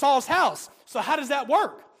connected to Saul's house. So how does that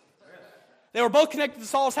work? They were both connected to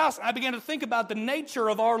Saul's house. I began to think about the nature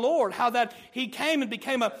of our Lord, how that he came and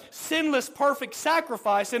became a sinless, perfect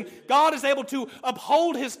sacrifice, and God is able to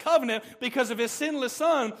uphold his covenant because of his sinless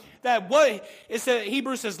son. That what it said,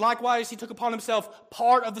 Hebrews says, likewise he took upon himself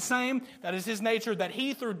part of the same, that is his nature, that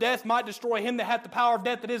he through death might destroy him that hath the power of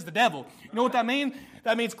death, that is the devil. You know what that means?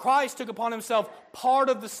 That means Christ took upon himself part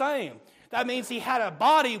of the same. That means he had a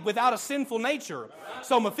body without a sinful nature.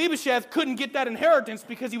 So Mephibosheth couldn't get that inheritance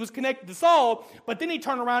because he was connected to Saul, but then he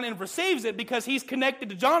turned around and receives it because he's connected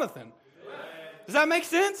to Jonathan. Does that make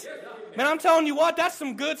sense? Man, I'm telling you what, that's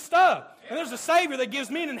some good stuff. And there's a Savior that gives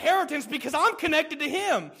me an inheritance because I'm connected to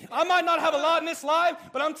Him. I might not have a lot in this life,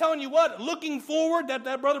 but I'm telling you what, looking forward,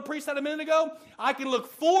 that brother priest said a minute ago, I can look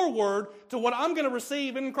forward to what I'm going to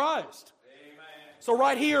receive in Christ. Amen. So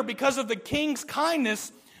right here, because of the king's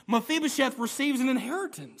kindness, Mephibosheth receives an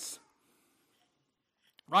inheritance.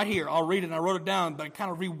 Right here, I'll read it, and I wrote it down, but I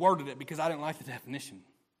kind of reworded it because I didn't like the definition.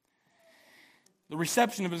 The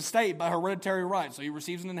reception of an estate by hereditary right, so he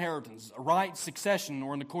receives an inheritance, a right, succession,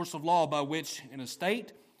 or in the course of law by which an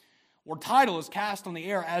estate or title is cast on the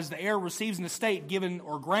heir as the heir receives an estate given,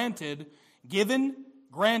 granted,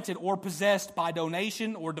 or possessed by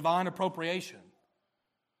donation or divine appropriation.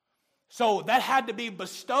 So that had to be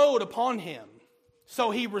bestowed upon him.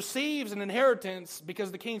 So he receives an inheritance because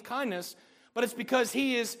of the king's kindness, but it's because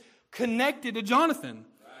he is connected to Jonathan.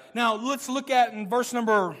 Now, let's look at in verse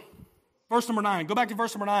number 9. Go back to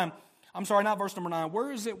verse number 9. I'm sorry, not verse number 9.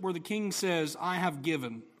 Where is it where the king says, I have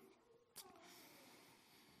given?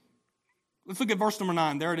 Let's look at verse number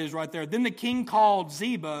 9. There it is right there. Then the king called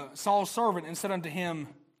Ziba, Saul's servant, and said unto him,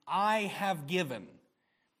 I have given.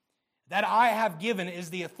 That I have given is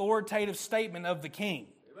the authoritative statement of the king.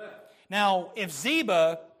 Amen. Now, if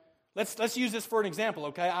Ziba, let's use this for an example,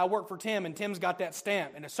 okay? I work for Tim, and Tim's got that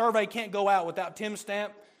stamp, and a survey can't go out without Tim's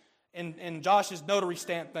stamp and Josh's notary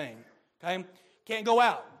stamp thing, okay? Can't go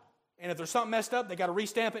out. And if there's something messed up, they got to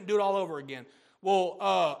restamp it and do it all over again. Well,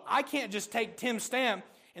 I can't just take Tim's stamp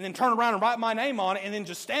and then turn around and write my name on it and then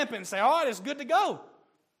just stamp it and say, all right, it's good to go.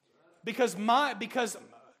 Because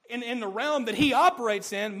in the realm that he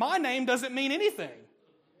operates in, my name doesn't mean anything.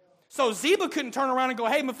 So Ziba couldn't turn around and go,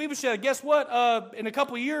 hey, Mephibosheth, guess what? In a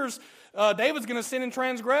couple of years, David's going to sin and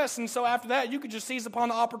transgress, and so after that, you could just seize upon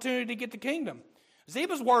the opportunity to get the kingdom.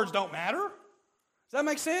 Ziba's words don't matter. Does that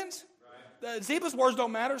make sense? Right. Ziba's words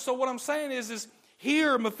don't matter. So what I'm saying is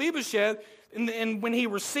here, Mephibosheth, and when he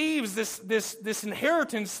receives this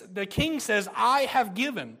inheritance, the king says, I have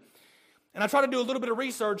given. And I tried to do a little bit of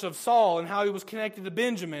research of Saul and how he was connected to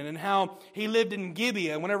Benjamin and how he lived in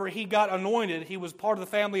Gibeah. Whenever he got anointed, he was part of the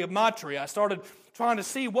family of Matri. I started trying to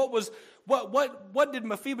see what did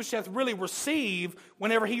Mephibosheth really receive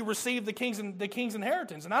whenever he received the king's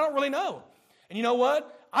inheritance. And I don't really know. And you know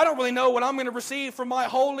what? I don't really know what I'm going to receive from my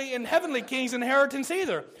holy and heavenly king's inheritance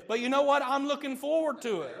either. But you know what? I'm looking forward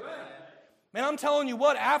to it. Man, I'm telling you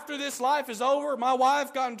what, after this life is over, my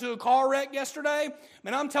wife got into a car wreck yesterday.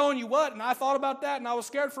 Man, I'm telling you what, and I thought about that, and I was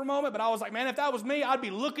scared for a moment, but I was like, man, if that was me, I'd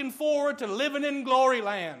be looking forward to living in glory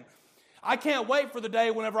land. I can't wait for the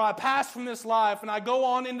day whenever I pass from this life and I go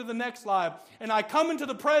on into the next life and I come into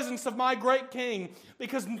the presence of my great King,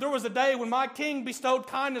 because there was a day when my King bestowed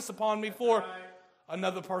kindness upon me for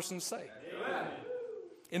another person's sake. Amen.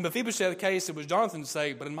 In Mephibosheth's case, it was Jonathan's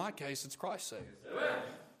sake, but in my case, it's Christ's sake. Amen.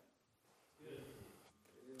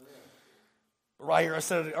 Right here, I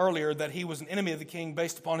said it earlier that he was an enemy of the king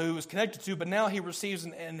based upon who he was connected to, but now he receives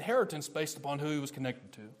an inheritance based upon who he was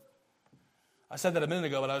connected to. I said that a minute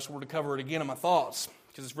ago, but I just wanted to cover it again in my thoughts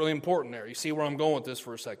because it's really important there. You see where I'm going with this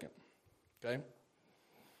for a second. Okay?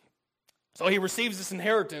 So he receives this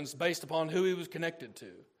inheritance based upon who he was connected to.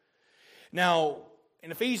 Now, in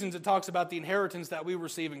Ephesians, it talks about the inheritance that we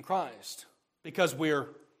receive in Christ because we're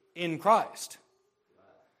in Christ.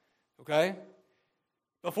 Okay?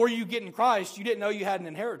 Before you get in Christ, you didn't know you had an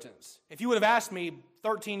inheritance. If you would have asked me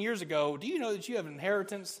 13 years ago, do you know that you have an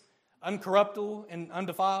inheritance, uncorruptible and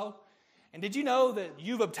undefiled? And did you know that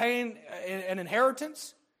you've obtained an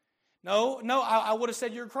inheritance? No, I would have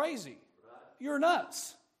said you're crazy. You're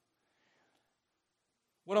nuts.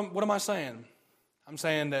 What am I saying? I'm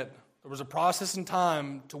saying that there was a process in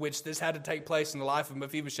time to which this had to take place in the life of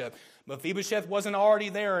Mephibosheth. Mephibosheth wasn't already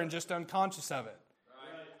there and just unconscious of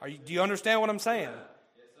it. Do you understand what I'm saying?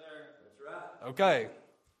 Okay.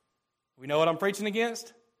 We know what I'm preaching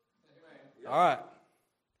against? All right.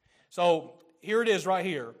 So here it is right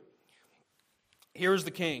here. Here's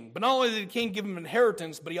the king. But not only did the king give him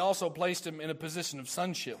inheritance, but he also placed him in a position of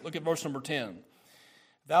sonship. Look at verse number 10.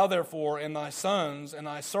 Thou therefore and thy sons and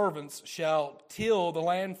thy servants shall till the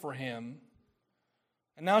land for him,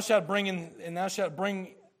 and thou shalt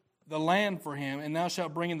bring the land for him, and thou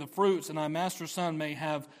shalt bring in the fruits, and thy master's son may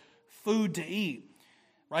have food to eat.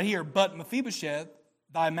 Right here, but Mephibosheth,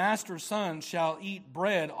 thy master's son, shall eat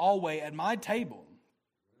bread always at my table.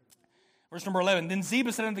 Verse number 11, then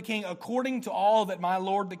Ziba said unto the king, according to all that my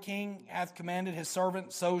lord the king hath commanded his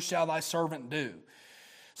servant, so shall thy servant do.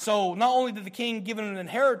 So not only did the king give him an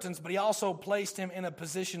inheritance, but he also placed him in a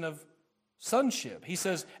position of sonship. He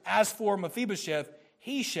says, as for Mephibosheth,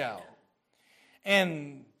 he shall.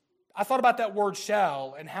 And I thought about that word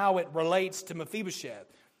shall and how it relates to Mephibosheth.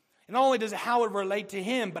 And not only does it how it relate to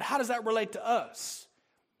him, but how does that relate to us?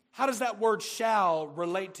 How does that word shall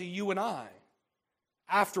relate to you and I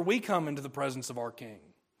after we come into the presence of our king?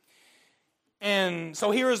 And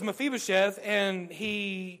so here is Mephibosheth, and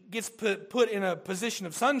he gets put in a position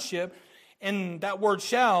of sonship. And that word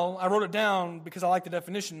shall, I wrote it down because I like the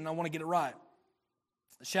definition and I want to get it right.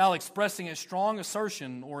 Shall expressing a strong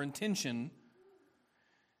assertion or intention,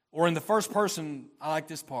 or in the first person, I like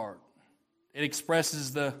this part. It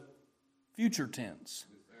expresses the future tense.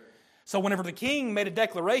 So whenever the king made a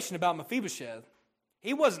declaration about Mephibosheth,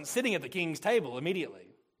 he wasn't sitting at the king's table immediately.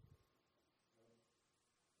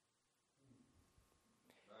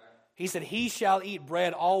 He said, he shall eat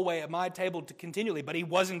bread always at my table continually, but he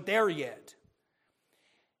wasn't there yet.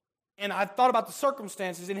 And I thought about the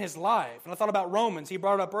circumstances in his life, and I thought about Romans. He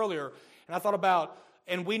brought it up earlier, and I thought about,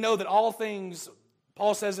 and we know that all things,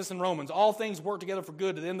 Paul says this in Romans, all things work together for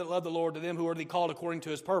good to them that love the Lord, to them who are called according to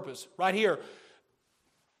his purpose. Right here.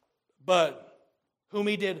 But whom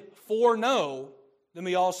he did foreknow, them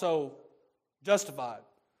he also justified.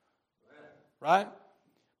 Right?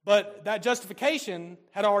 But that justification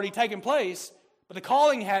had already taken place, but the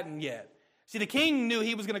calling hadn't yet. See, the king knew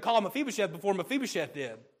he was going to call Mephibosheth before Mephibosheth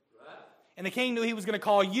did. And the king knew he was going to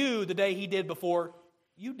call you the day he did before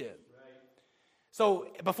you did. So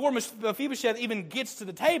before Mephibosheth even gets to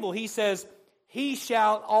the table, he says, he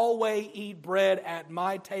shall always eat bread at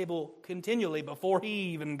my table continually, before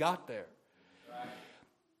he even got there. Right.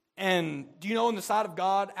 And do you know, in the sight of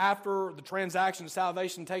God, after the transaction of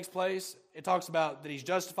salvation takes place, it talks about that he's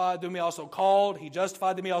justified, then he also called, he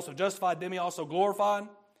justified, then he also justified, then he also glorified,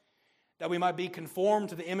 that we might be conformed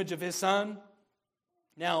to the image of his son.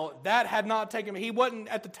 Now, that had not taken, he wasn't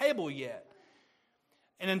at the table yet.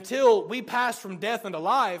 And until we passed from death into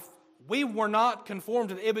life, we were not conformed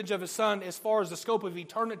to the image of his son as far as the scope of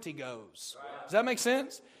eternity goes. Does that make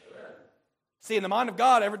sense? See, in the mind of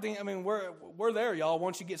God, everything, I mean, we're there, y'all.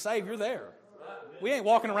 Once you get saved, you're there. We ain't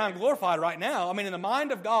walking around glorified right now. I mean, in the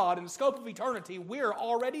mind of God, in the scope of eternity, we're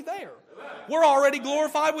already there. We're already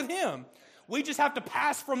glorified with Him. We just have to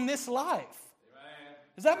pass from this life.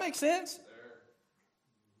 Does that make sense?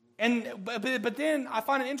 But then I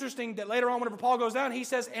find it interesting that later on, whenever Paul goes down, he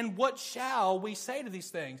says, "And what shall we say to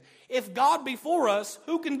these things? If God be for us,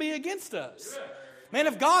 who can be against us?" Man,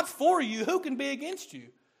 if God's for you, who can be against you?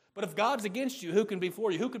 But if God's against you, who can be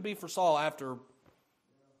for you? Who could be for Saul after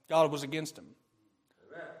God was against him?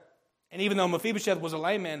 And even though Mephibosheth was a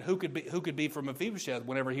lame man, who could be for Mephibosheth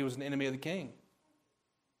whenever he was an enemy of the king?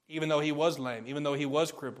 Even though he was lame, even though he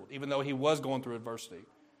was crippled, even though he was going through adversity.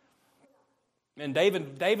 And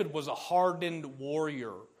David was a hardened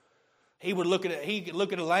warrior. He could look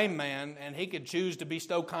at a lame man and he could choose to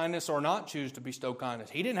bestow kindness or not choose to bestow kindness.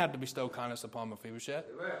 He didn't have to bestow kindness upon Mephibosheth.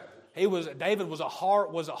 David was a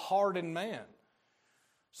hardened man.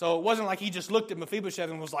 So it wasn't like he just looked at Mephibosheth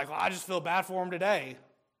and was like, "Well, I just feel bad for him today."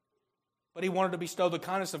 But he wanted to bestow the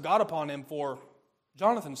kindness of God upon him for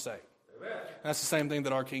Jonathan's sake. And that's the same thing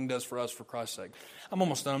that our King does for us for Christ's sake. I'm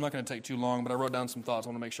almost done. I'm not going to take too long, but I wrote down some thoughts. I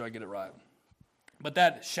want to make sure I get it right. But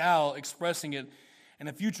that shall, expressing it in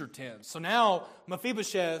a future tense. So now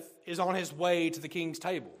Mephibosheth is on his way to the king's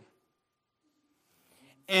table.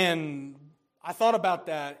 And I thought about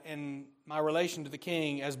that in my relation to the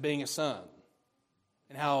king as being a son.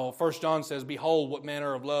 And how 1 John says, "Behold, what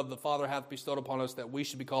manner of love the Father hath bestowed upon us, that we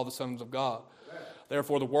should be called the sons of God.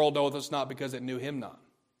 Therefore the world knoweth us not, because it knew Him not."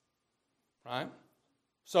 Right?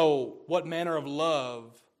 So, what manner of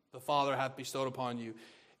love the Father hath bestowed upon you.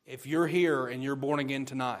 If you're here and you're born again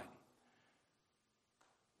tonight,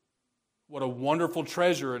 what a wonderful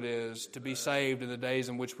treasure it is to be saved in the days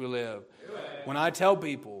in which we live. When I tell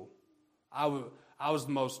people, I was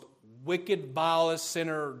the most wicked, vilest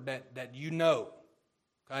sinner that you know.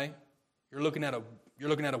 Okay? You're looking at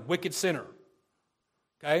a wicked sinner.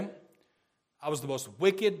 Okay? I was the most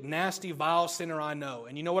wicked, nasty, vile sinner I know.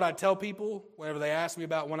 And you know what I tell people whenever they ask me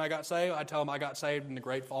about when I got saved? I tell them I got saved in the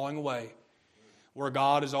great falling away, where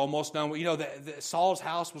God is almost done. You know, that Saul's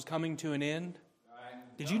house was coming to an end.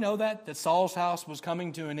 Did you know that Saul's house was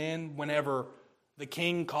coming to an end whenever the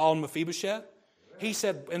king called Mephibosheth? He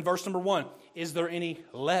said in verse number 1, "Is there any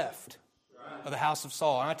left of the house of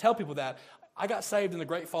Saul?" And I tell people that. I got saved in the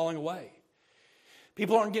great falling away.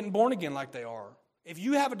 People aren't getting born again like they are. If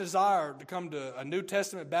you have a desire to come to a New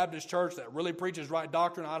Testament Baptist church that really preaches right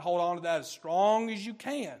doctrine, I'd hold on to that as strong as you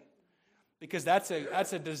can. Because that's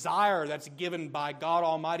a desire that's given by God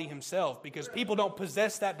Almighty Himself. Because people don't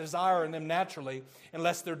possess that desire in them naturally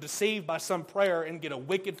unless they're deceived by some prayer and get a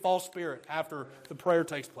wicked false spirit after the prayer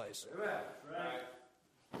takes place.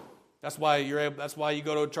 That's why you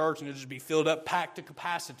go to a church and it'll just be filled up, packed to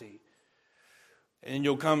capacity. And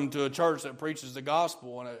you'll come to a church that preaches the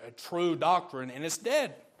gospel and a true doctrine, and it's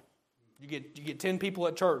dead. You get 10 people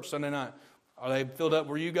at church Sunday night. Are they filled up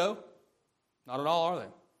where you go? Not at all, are they? A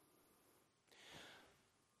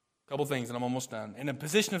couple things, and I'm almost done. In a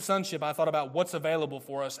position of sonship, I thought about what's available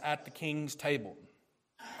for us at the king's table.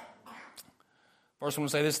 First, I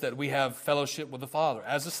want to say this, that we have fellowship with the Father.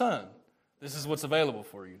 As a son, this is what's available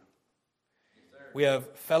for you. We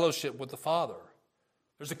have fellowship with the Father.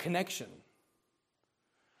 There's a connection.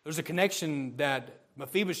 There's a connection that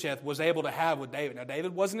Mephibosheth was able to have with David. Now,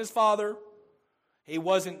 David wasn't his father. He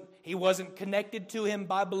wasn't connected to him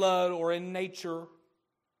by blood or in nature.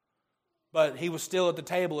 But he was still at the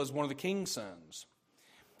table as one of the king's sons.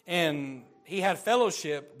 And he had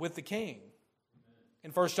fellowship with the king.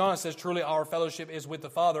 In 1 John it says, "Truly our fellowship is with the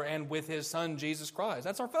Father and with His Son, Jesus Christ."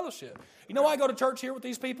 That's our fellowship. You know why I go to church here with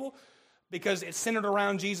these people? Because it's centered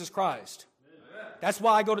around Jesus Christ. That's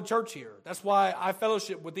why I go to church here. That's why I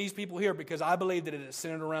fellowship with these people here, because I believe that it is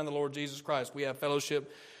centered around the Lord Jesus Christ. We have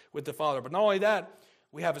fellowship with the Father. But not only that,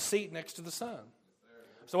 we have a seat next to the Son.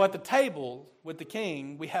 So at the table with the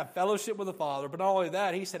king, we have fellowship with the Father. But not only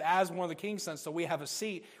that, he said, as one of the king's sons, so we have a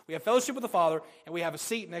seat. We have fellowship with the Father, and we have a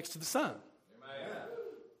seat next to the Son. Amen.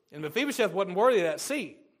 And Mephibosheth wasn't worthy of that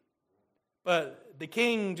seat. But the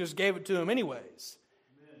king just gave it to him anyways.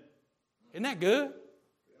 Amen. Isn't that good?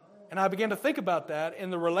 And I began to think about that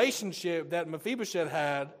in the relationship that Mephibosheth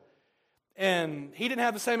had. And he didn't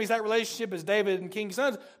have the same exact relationship as David and King's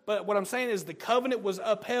sons. But what I'm saying is the covenant was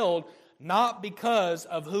upheld not because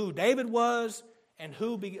of who David was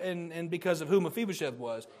and because of who Mephibosheth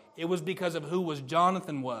was. It was because of who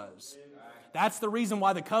Jonathan was. That's the reason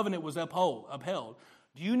why the covenant was upheld.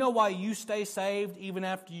 Do you know why you stay saved even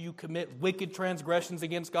after you commit wicked transgressions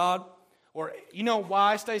against God? Or you know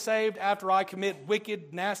why I stay saved after I commit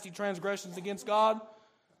wicked, nasty transgressions against God?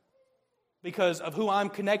 Because of who I'm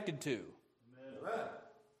connected to. Amen.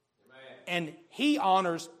 And he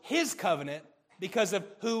honors his covenant because of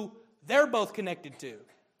who they're both connected to.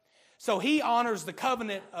 So he honors the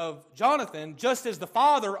covenant of Jonathan just as the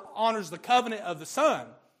Father honors the covenant of the Son.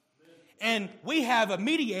 And we have a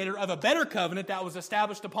mediator of a better covenant that was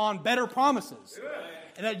established upon better promises.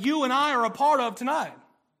 And that you and I are a part of tonight.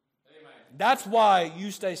 That's why you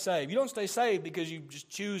stay saved. You don't stay saved because you just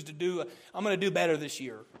choose to do, I'm going to do better this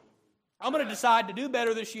year. I'm going to decide to do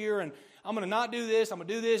better this year, and I'm going to not do this, I'm going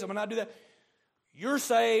to do this, I'm going to not do that. You're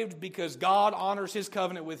saved because God honors His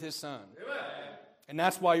covenant with His Son. And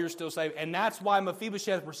that's why you're still saved. And that's why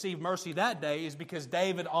Mephibosheth received mercy that day, is because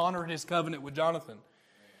David honored his covenant with Jonathan.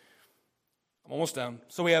 I'm almost done.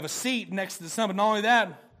 So we have a seat next to the Son, but not only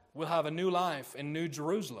that, we'll have a new life in New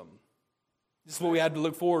Jerusalem. This is what we had to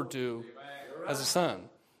look forward to as a son.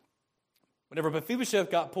 Whenever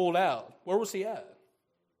Mephibosheth got pulled out, where was he at?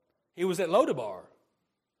 He was at Lodabar.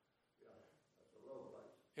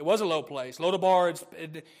 It was a low place. Lodabar,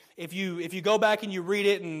 if you go back and you read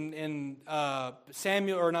it in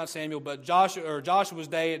Samuel, or not Samuel, but Joshua's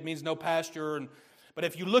day, it means no pasture. But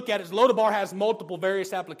if you look at it, Lodabar has multiple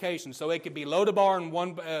various applications. So it could be Lodabar in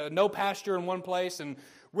one, no pasture in one place, and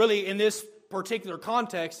really in this particular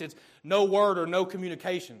context, it's no word or no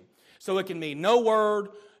communication. So it can mean no word,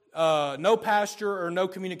 no pasture, or no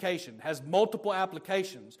communication. It has multiple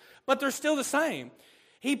applications, but they're still the same.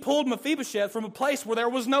 He pulled Mephibosheth from a place where there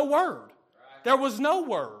was no word. There was no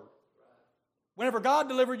word. Whenever God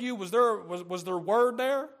delivered you, was there word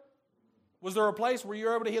there? Was there a place where you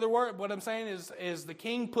were able to hear the word? What I'm saying is the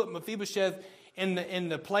king put Mephibosheth in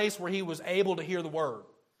the place where he was able to hear the word.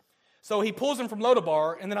 So he pulls him from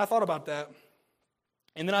Lodabar, and then I thought about that.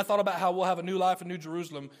 And then I thought about how we'll have a new life in New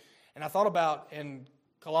Jerusalem. And I thought about in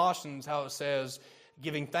Colossians how it says,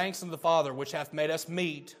 giving thanks unto the Father, which hath made us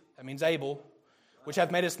meet, that means able, which hath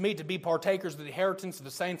made us meet to be partakers of the inheritance of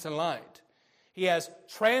the saints in light. He has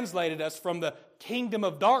translated us from the kingdom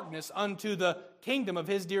of darkness unto the kingdom of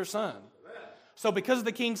His dear Son. So because of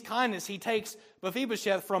the king's kindness, he takes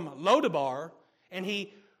Mephibosheth from Lodabar and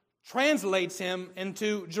he translates him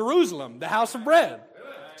into Jerusalem, the house of bread.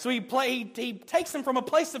 So he takes him from a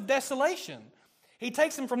place of desolation. He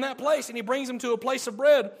takes him from that place and he brings him to a place of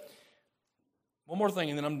bread. One more thing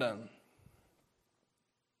and then I'm done.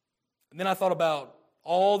 And then I thought about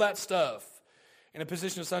all that stuff in a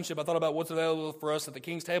position of sonship. I thought about what's available for us at the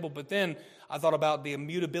king's table, but then I thought about the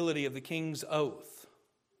immutability of the king's oath.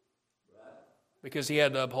 Because he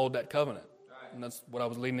had to uphold that covenant. And that's what I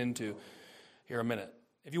was leading into here a minute.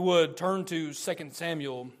 If you would, turn to 2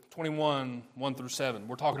 Samuel 21, 1 through 7.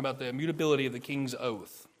 We're talking about the immutability of the king's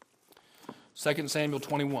oath. 2 Samuel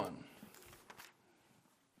 21.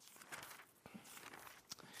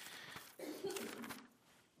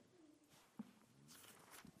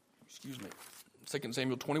 Excuse me. 2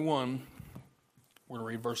 Samuel 21, we're going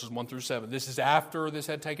to read verses 1 through 7. This is after this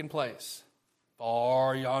had taken place,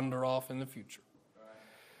 far yonder off in the future.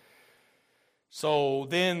 So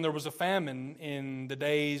then there was a famine in the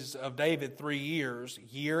days of David 3 years,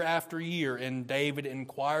 year after year, and David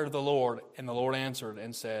inquired of the Lord, and the Lord answered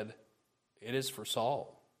and said, it is for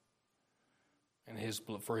Saul, and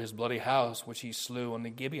for his bloody house which he slew on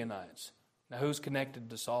the Gibeonites. Now who's connected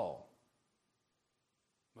to Saul?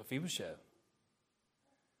 Mephibosheth.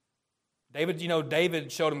 David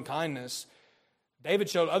showed him kindness. David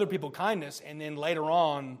showed other people kindness, and then later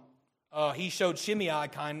on, he showed Shimei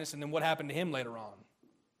kindness, and then what happened to him later on?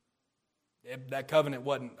 That covenant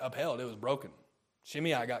wasn't upheld. It was broken.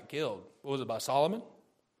 Shimei got killed. What was it, by Solomon?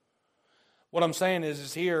 What I'm saying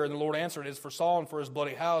is here, and the Lord answered, is for Saul and for his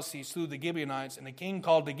bloody house he slew the Gibeonites. And the king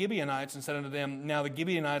called the Gibeonites and said unto them, now the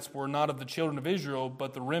Gibeonites were not of the children of Israel,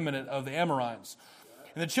 but the remnant of the Amorites.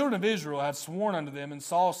 And the children of Israel had sworn unto them, and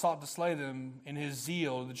Saul sought to slay them in his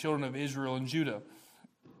zeal, the children of Israel and Judah.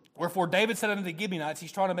 Wherefore David said unto the Gibeonites,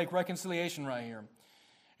 he's trying to make reconciliation right here.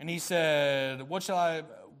 And he said, What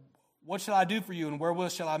shall I do for you, and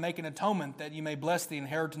wherewith shall I make an atonement that you may bless the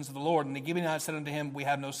inheritance of the Lord? And the Gibeonites said unto him, we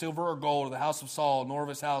have no silver or gold of the house of Saul, nor of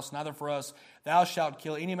his house, neither for us. Thou shalt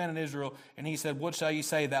kill any man in Israel. And he said, what shall you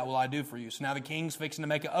say, that will I do for you? So now the king's fixing to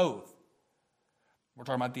make an oath. We're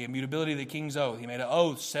talking about the immutability of the king's oath. He made an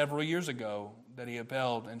oath several years ago that he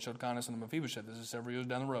upheld and showed kindness unto Mephibosheth. This is several years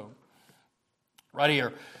down the road. Right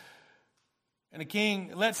here. And the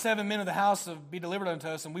king, let 7 men of the house be delivered unto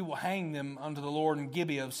us, and we will hang them unto the Lord in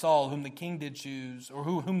Gibeah of Saul, whom the king did choose, or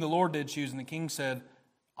whom the Lord did choose. And the king said,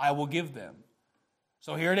 I will give them.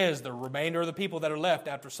 So here it is, the remainder of the people that are left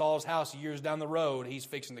after Saul's house years down the road, he's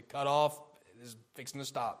fixing to cut off, is fixing to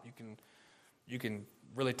stop. You can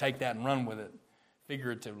really take that and run with it,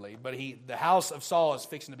 figuratively. But the house of Saul is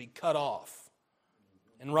fixing to be cut off.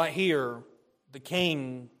 And right here, the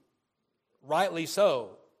king, rightly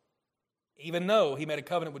so, even though he made a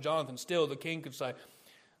covenant with Jonathan, still the king could say,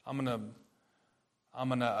 I'm gonna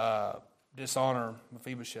dishonor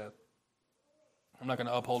Mephibosheth. I'm not going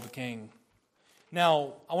to uphold the king.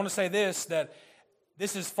 Now, I want to say this, that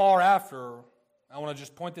this is far after, I want to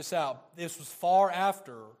just point this out, this was far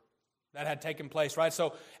after that had taken place, right?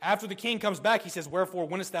 So after the king comes back, he says, wherefore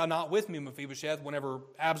wentest thou not with me, Mephibosheth, whenever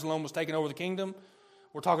Absalom was taking over the kingdom?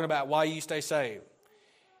 We're talking about why you stay saved.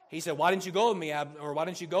 He said, why didn't you go with me,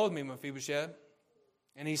 Mephibosheth?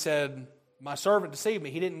 And he said, my servant deceived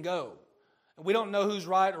me. He didn't go. And we don't know who's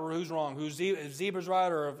right or who's wrong, if Ziba's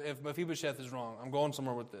right or if Mephibosheth is wrong. I'm going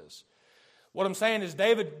somewhere with this. What I'm saying is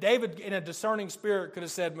David in a discerning spirit could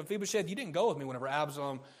have said, Mephibosheth, you didn't go with me whenever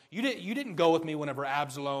Absalom, you didn't go with me whenever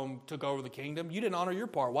Absalom took over the kingdom. You didn't honor your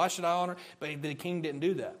part. Why should I honor? But the king didn't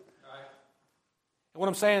do that. And what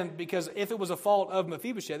I'm saying, because if it was a fault of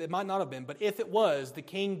Mephibosheth, it might not have been, but if it was, the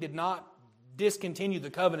king did not discontinue the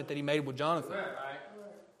covenant that he made with Jonathan.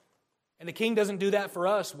 And the king doesn't do that for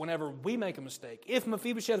us whenever we make a mistake. If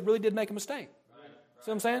Mephibosheth really did make a mistake.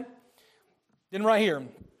 See what I'm saying? Then right here,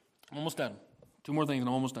 I'm almost done. 2 more things and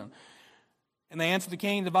I'm almost done. And they answered the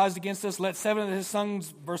king, devised against us, let 7 of his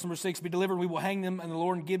sons, verse number 6, be delivered. We will hang them and the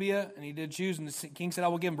Lord in Gibeah. And he did choose, and the king said, I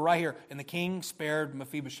will give him. But right here, and the king spared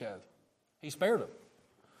Mephibosheth. He spared him.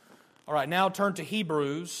 All right, now turn to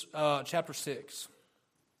Hebrews chapter 6.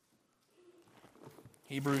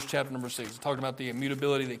 Hebrews chapter number 6. It's talking about the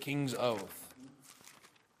immutability of the king's oath.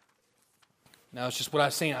 Now, it's just what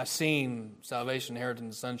I've seen. I've seen salvation, inheritance,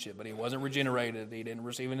 and sonship, but he wasn't regenerated. He didn't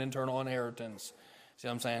receive an internal inheritance. See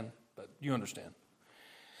what I'm saying? But you understand.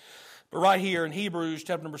 But right here in Hebrews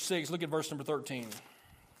chapter number 6, look at verse number 13.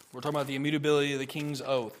 We're talking about the immutability of the king's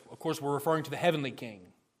oath. Of course, we're referring to the heavenly king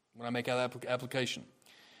when I make that application.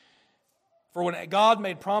 For when God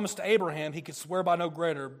made promise to Abraham, he could swear by no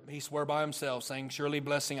greater. He swore by himself, saying, surely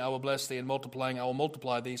blessing I will bless thee, and multiplying I will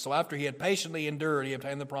multiply thee. So after he had patiently endured, he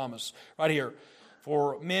obtained the promise. Right here.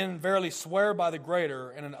 For men verily swear by the greater,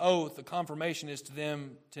 and an oath, the confirmation is to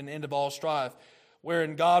them to an end of all strife.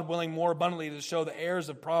 Wherein God, willing more abundantly to show the heirs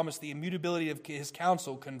of promise the immutability of his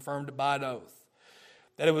counsel, confirmed by an oath.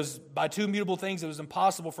 That it was by 2 immutable things it was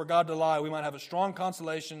impossible for God to lie. We might have a strong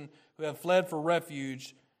consolation who have fled for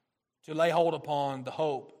refuge, to lay hold upon the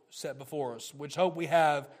hope set before us, which hope we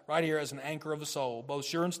have right here as an anchor of the soul, both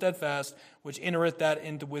sure and steadfast, which entereth that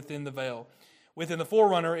into within the veil. Within the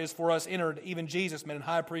forerunner is for us entered, even Jesus, made an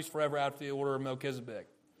high priest forever after the order of Melchizedek.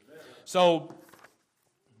 So,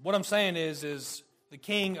 what I'm saying is the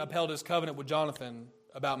king upheld his covenant with Jonathan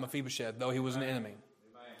about Mephibosheth, though he was an enemy.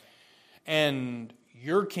 And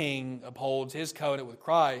your king upholds his covenant with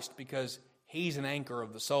Christ because he's an anchor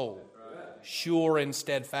of the soul. Sure and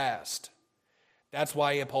steadfast. That's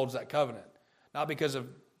why he upholds that covenant. Not because of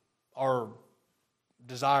our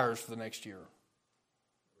desires for the next year.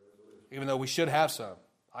 Even though we should have some.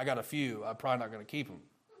 I got a few. I'm probably not going to keep them.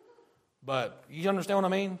 But you understand what I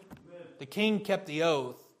mean? The king kept the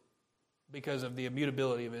oath because of the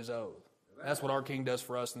immutability of his oath. That's what our king does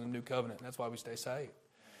for us in the new covenant. That's why we stay saved.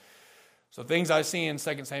 So things I see in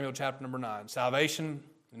 2 Samuel chapter number 9. Salvation,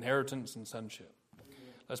 inheritance, and sonship.